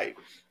had a fight.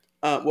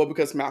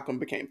 Because Malcolm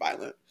became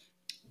violent.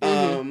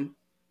 Mm-hmm.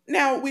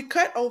 Now we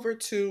cut over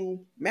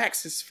to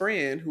Max's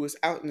friend who is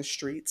out in the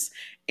streets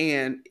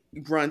and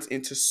runs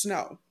into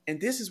Snow. And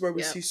this is where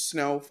we see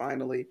Snow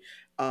finally.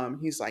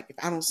 He's like, if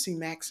I don't see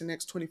Max in the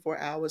next 24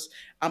 hours,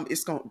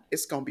 it's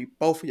gonna be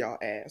both of y'all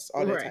ass.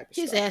 All that type of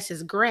His stuff. ass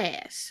is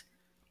grass.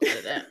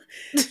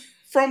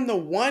 From the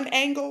one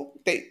angle,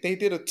 they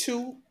did a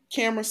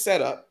 2-camera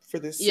setup for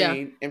this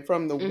scene. And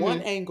from the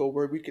one angle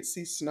where we could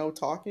see Snow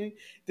talking,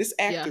 this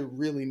actor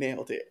really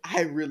nailed it.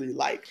 I really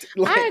liked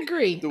I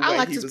agree. the way I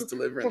liked he his was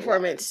delivering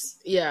performance.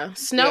 Yeah.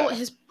 Snow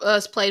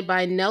is played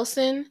by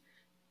Nelson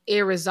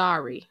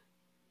Irizarry.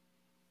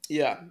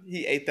 Yeah,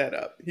 he ate that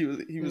up. He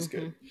was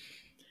good.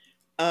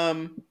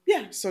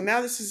 So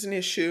now this is an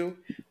issue.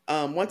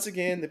 Once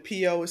again, the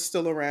PO is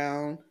still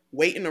around,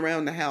 waiting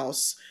around the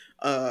house,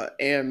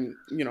 and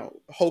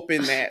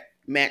hoping that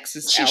Max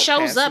is She out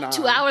shows past up 9.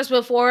 2 hours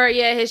before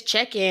his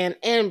check-in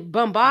and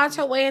bombards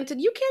her way into.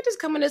 You can't just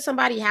come into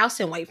somebody's house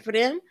and wait for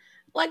them.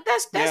 Like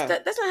that's not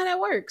how that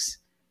works.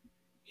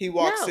 He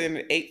walks in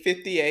at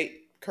 8:58.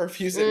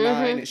 Curfew's at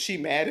 9, and she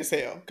mad as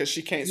hell because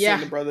she can't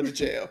send the brother to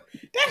jail.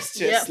 That's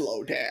just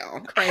slow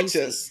down.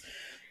 Crazy.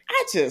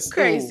 I just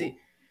crazy.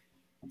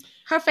 Ooh.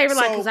 Her favorite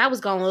line, because I was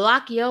gonna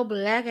lock your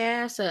black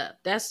ass up.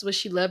 That's what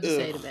she loved to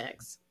say to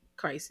Max.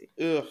 Crazy.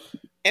 Ugh.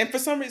 And for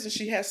some reason,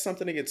 she has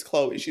something against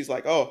Chloe. She's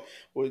like, "Oh,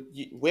 well,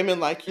 women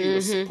like you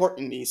are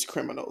supporting these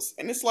criminals,"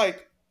 and it's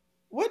like,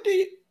 what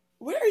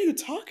are you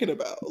talking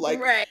about? Like,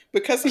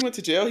 because he went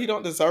to jail, he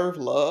don't deserve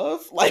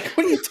love? Like,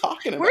 what are you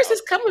talking about? Where's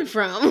this coming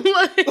from?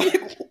 Like,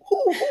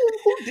 who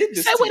did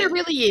this? Say what it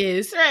really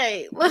is,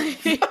 right?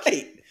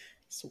 Right.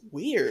 It's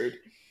weird.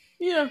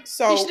 Yeah.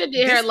 So you should have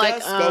did her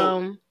like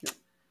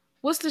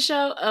what's the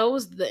show? Oh, it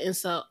was the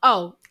insult.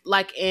 Oh,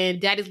 like in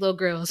Daddy's Little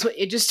Girls.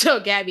 It just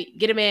told Gabby,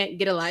 get a man,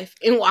 get a life,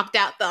 and walked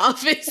out the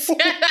office.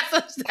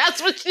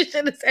 That's what she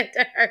should have said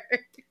to her.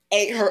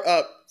 Ate her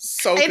up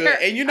so good.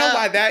 And you know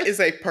why that is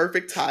a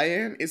perfect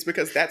tie-in? It's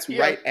because that's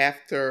right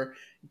after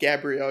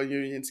Gabrielle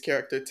Union's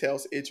character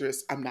tells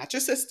Idris, I'm not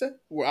your sister.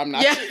 Well, I'm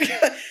not your...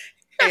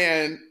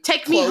 And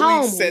take Chloe me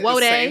home, said the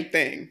same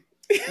thing.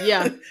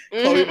 Yeah.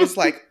 Chloe was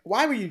like,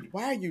 why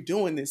are you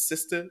doing this,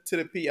 sister, to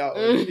the PO?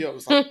 And the PO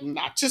was like,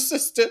 not your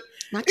sister.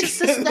 Not your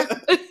sister.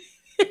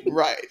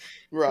 Right.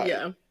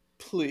 Yeah.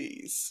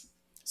 Please.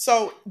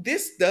 So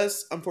this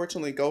does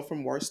unfortunately go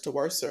from worse to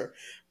worser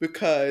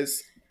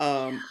because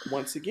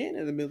once again,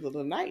 in the middle of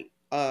the night,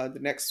 the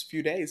next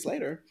few days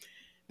later,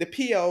 the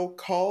PO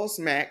calls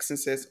Max and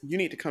says, you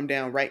need to come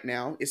down right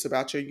now. It's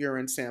about your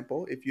urine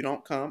sample. If you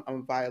don't come, I'm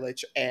going to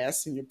violate your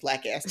ass and your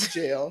black ass to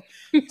jail.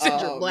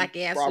 Your black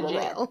ass to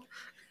jail.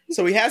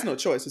 So he has no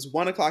choice. It's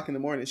 1:00 in the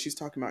morning. She's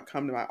talking about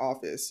come to my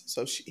office.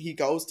 So he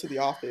goes to the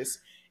office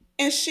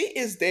and she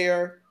is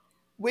there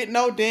with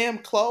no damn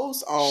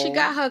clothes on. She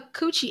got her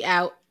coochie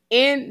out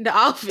in the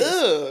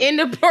office, in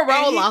the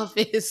parole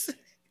office.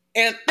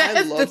 And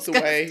I love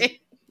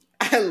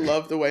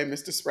the way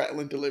Mr.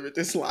 Spratling delivered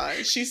this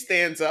line. She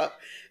stands up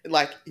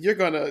like, you're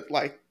going to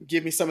like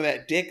give me some of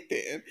that dick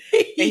then.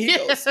 And he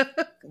goes,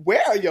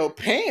 where are your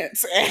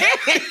pants at?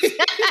 What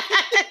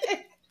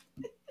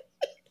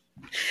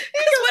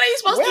are you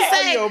supposed to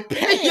say? Your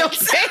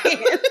pants?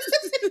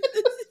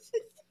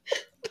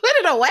 Put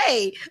it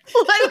away.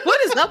 Like,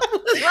 what's wrong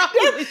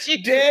with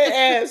you?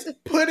 Dead ass.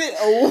 Put it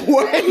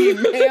away,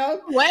 ma'am.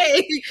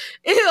 Wait.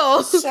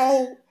 Ew.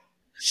 So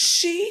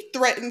she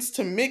threatens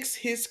to mix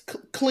his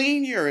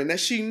clean urine that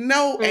she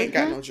ain't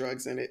got no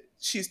drugs in it.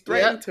 She's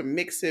threatened to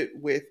mix it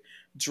with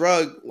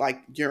drug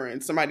like urine,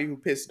 somebody who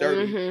pissed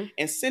dirty,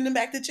 and send him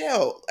back to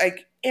jail.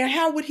 Like, and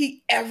how would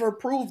he ever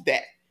prove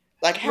that?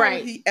 Like, how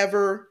would he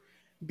ever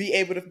be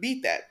able to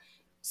beat that?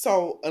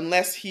 So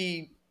unless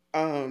he,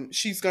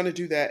 she's gonna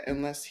do that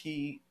unless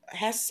he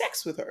has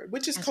sex with her,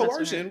 which is That's what's her.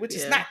 coercion, which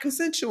is Yeah. not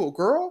consensual,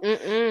 girl.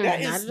 That Not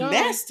is at all.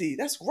 nasty.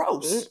 That's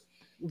gross.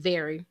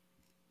 Very.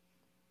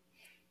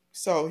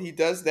 So he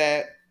does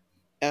that,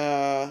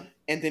 and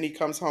then he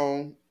comes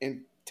home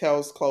and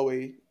tells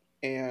Chloe,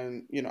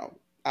 and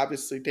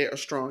obviously they're a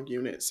strong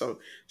unit. So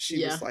she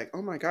Yeah. was like,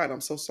 "Oh my god, I'm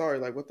so sorry.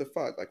 Like, what the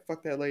fuck? Like,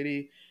 fuck that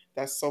lady.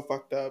 That's so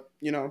fucked up."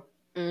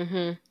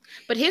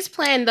 But his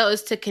plan though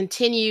is to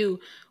continue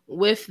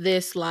with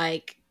this,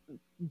 like,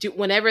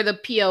 whenever the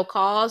PO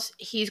calls,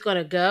 he's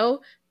gonna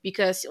go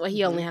because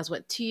he only has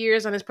 2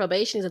 years on his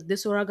probation. He's like,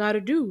 this is what I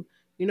gotta do,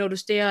 to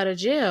stay out of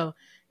jail.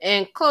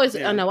 And Chloe's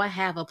like, oh Yeah. no, I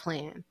have a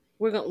plan.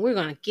 We're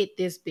gonna get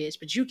this bitch,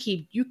 but you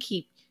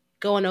keep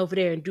going over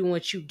there and doing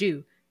what you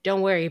do.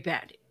 Don't worry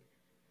about it.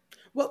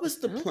 What was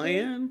the Okay.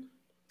 plan?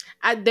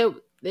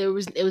 It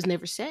was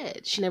never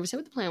said. She never said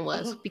what the plan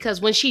was,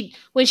 because when she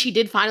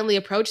did finally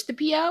approach the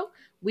PO,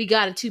 we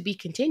got it to be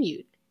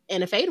continued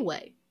and a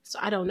fadeaway. So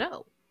I don't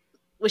know.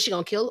 Was she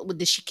gonna kill?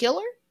 Did she kill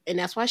her, and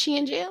that's why she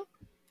in jail?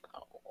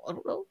 I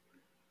don't know.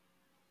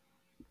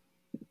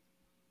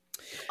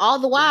 All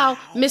the while,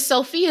 Miss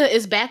Sophia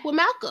is back with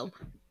Malcolm.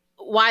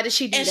 Why did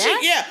she do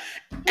that?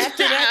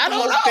 After that, I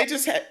don't know. they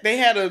just had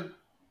a,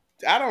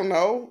 I don't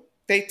know.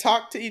 They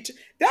talked to each.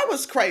 That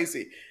was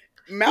crazy.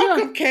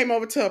 Malcolm came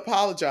over to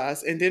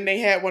apologize, and then they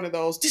had one of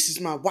those "this is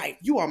my wife,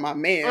 you are my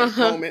man"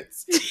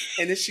 moments.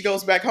 And then she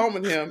goes back home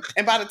with him,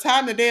 and by the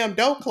time the damn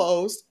door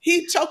closed,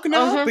 he choking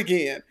her up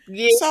again.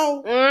 Yeah.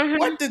 So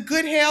what the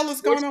good hell is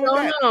going on with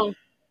that?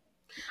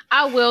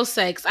 I will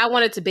say, because I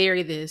wanted to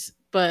bury this,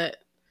 but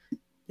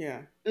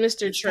yeah,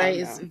 Mr. Trey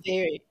is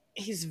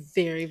he's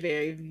very,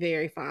 very,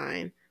 very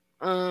fine.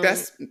 I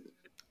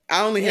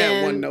only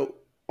had one note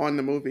on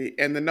the movie,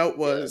 and the note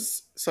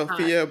was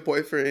Sophia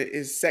boyfriend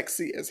is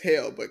sexy as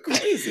hell, but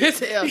crazy as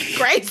hell.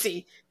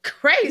 Crazy.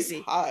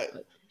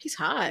 He's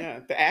hot.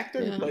 Yeah, the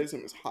actor who plays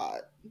him is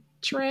hot.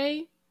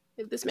 Trey,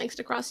 if this makes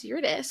it across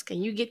your desk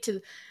and you get to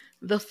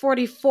the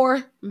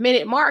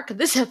 44-minute mark of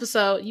this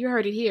episode, you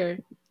heard it here.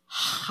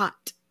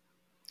 Hot.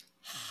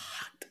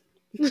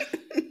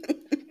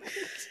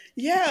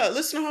 Yeah,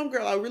 listen,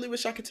 homegirl, I really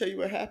wish I could tell you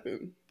what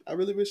happened. I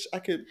really wish I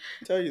could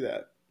tell you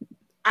that.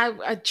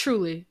 I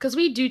truly, because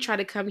we do try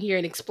to come here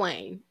and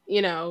explain,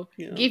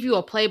 give you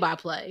a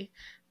play-by-play,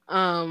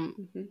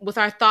 with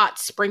our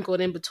thoughts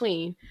sprinkled in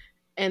between.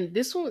 And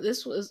it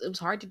was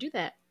hard to do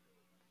that.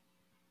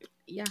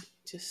 Yeah.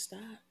 Just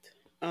stopped.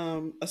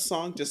 A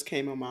song just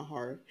came on my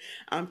heart.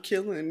 I'm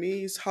killing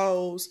these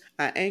hoes.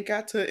 I ain't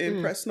got to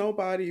impress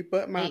nobody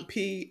but my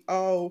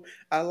P.O.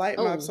 I like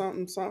my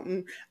something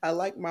something. I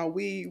like my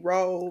weed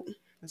roll.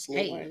 That's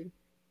Lil Wayne.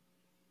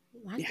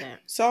 Like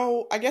that.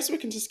 So I guess we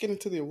can just get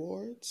into the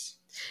awards.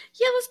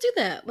 Yeah, let's do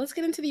that. Let's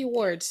get into the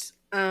awards.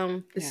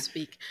 This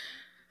week.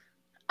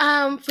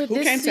 For who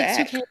this came to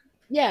act?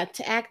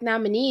 To act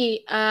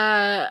nominee.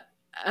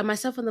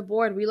 Myself on the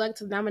board, we like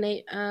to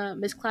nominate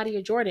Miss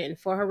Claudia Jordan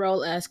for her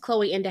role as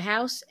Chloe in the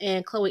house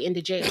and Chloe in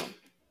the jail.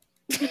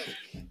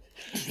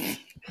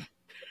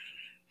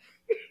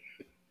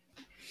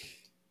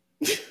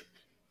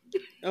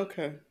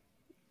 Okay.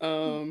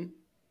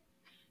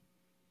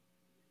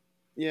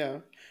 Yeah.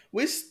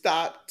 We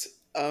stopped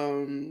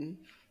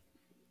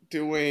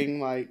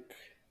doing like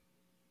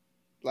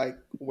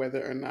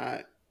whether or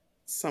not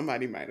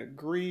somebody might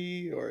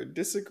agree or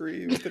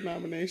disagree with the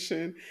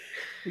nomination,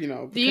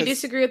 Do you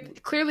disagree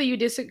with, clearly you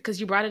disagree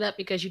because you brought it up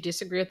because you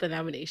disagree with the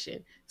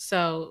nomination.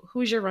 So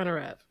who's your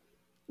runner-up?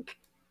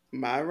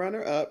 My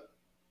runner-up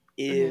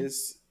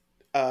is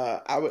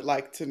I would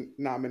like to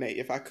nominate,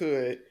 if I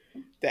could,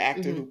 the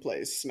actor who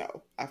plays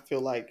Snow. I feel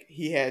like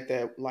he had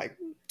that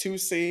 2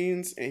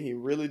 scenes and he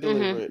really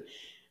delivered,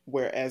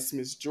 whereas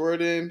Miss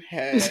Jordan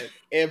had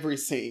every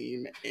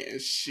scene and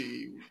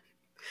she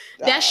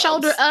that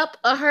shoulder up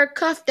of her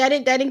cuff, that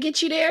didn't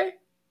get you there?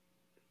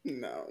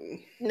 No.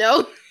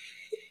 No.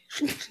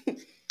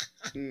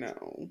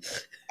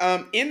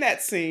 In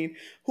that scene,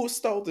 who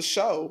stole the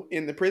show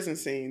in the prison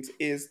scenes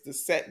is the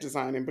set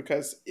designing,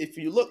 because if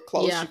you look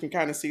close, you can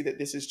kind of see that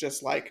this is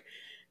just like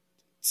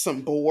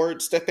some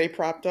boards that they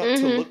propped up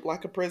to look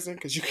like a prison,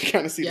 because you can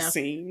kind of see the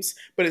seams,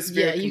 but it's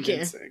very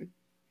convincing.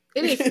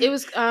 It is. It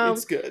was.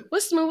 It's good.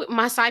 What's the movie?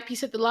 My Side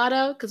Piece at the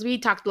Lotto, because we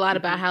talked a lot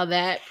about how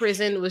that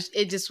prison was.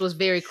 It just was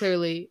very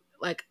clearly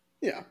like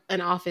an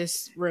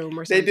office room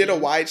or something. They did a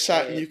wide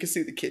shot and you can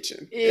see the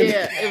kitchen.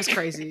 Yeah, it was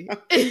crazy.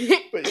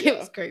 It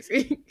was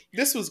crazy.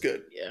 This was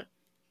good. Yeah.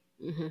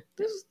 That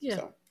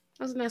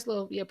was a nice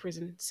little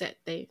prison set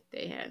they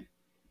had.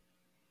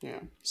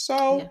 Yeah.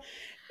 So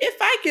if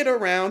I get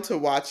around to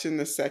watching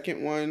the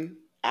second one,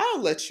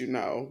 I'll let you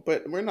know,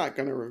 but we're not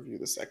going to review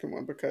the second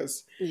one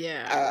because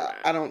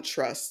I don't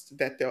trust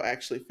that they'll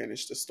actually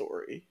finish the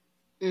story.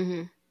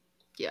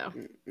 Yeah.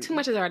 Too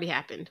much has already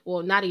happened.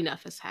 Well, not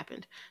enough has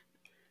happened.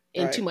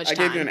 In too much time.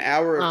 I gave you an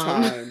hour of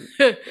time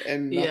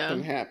and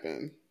nothing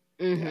happened.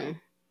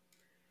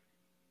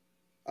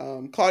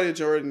 Claudia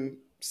Jordan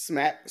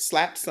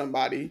slapped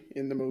somebody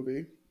in the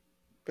movie,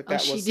 but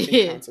that was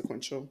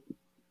inconsequential.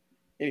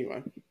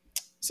 Anyway.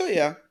 So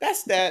yeah,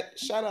 that's that.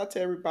 Shout out to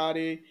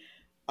everybody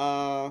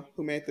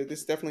who made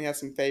this. Definitely has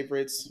some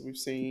favorites. We've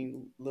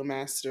seen Lil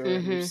Master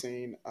and we've Mm-hmm.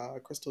 seen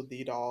Crystal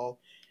D Doll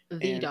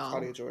The and doll.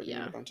 Claudia Jordan and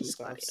Yeah. a bunch of Miss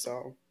stuff. Claudia.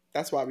 So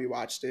that's why we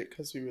watched it,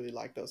 because we really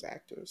like those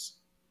actors.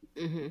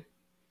 Mm-hmm.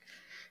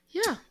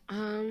 Yeah.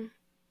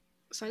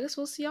 So I guess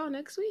we'll see y'all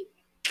next week.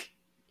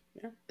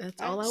 Yeah.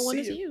 That's All all right, I want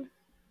to see see you.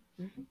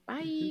 you.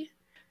 Bye.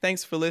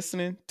 Thanks for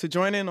listening. To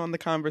join in on the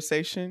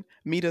conversation,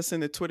 meet us in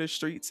the Twitter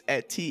streets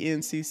at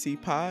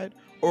TNCC Pod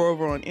or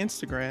over on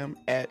Instagram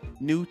at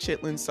New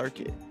Chitlin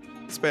Circuit,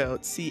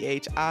 spelled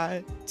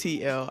CHITLIN.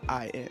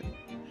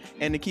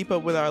 And to keep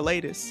up with our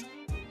latest,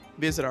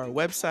 visit our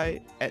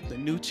website at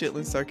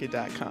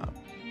thenewchitlincircuit.com.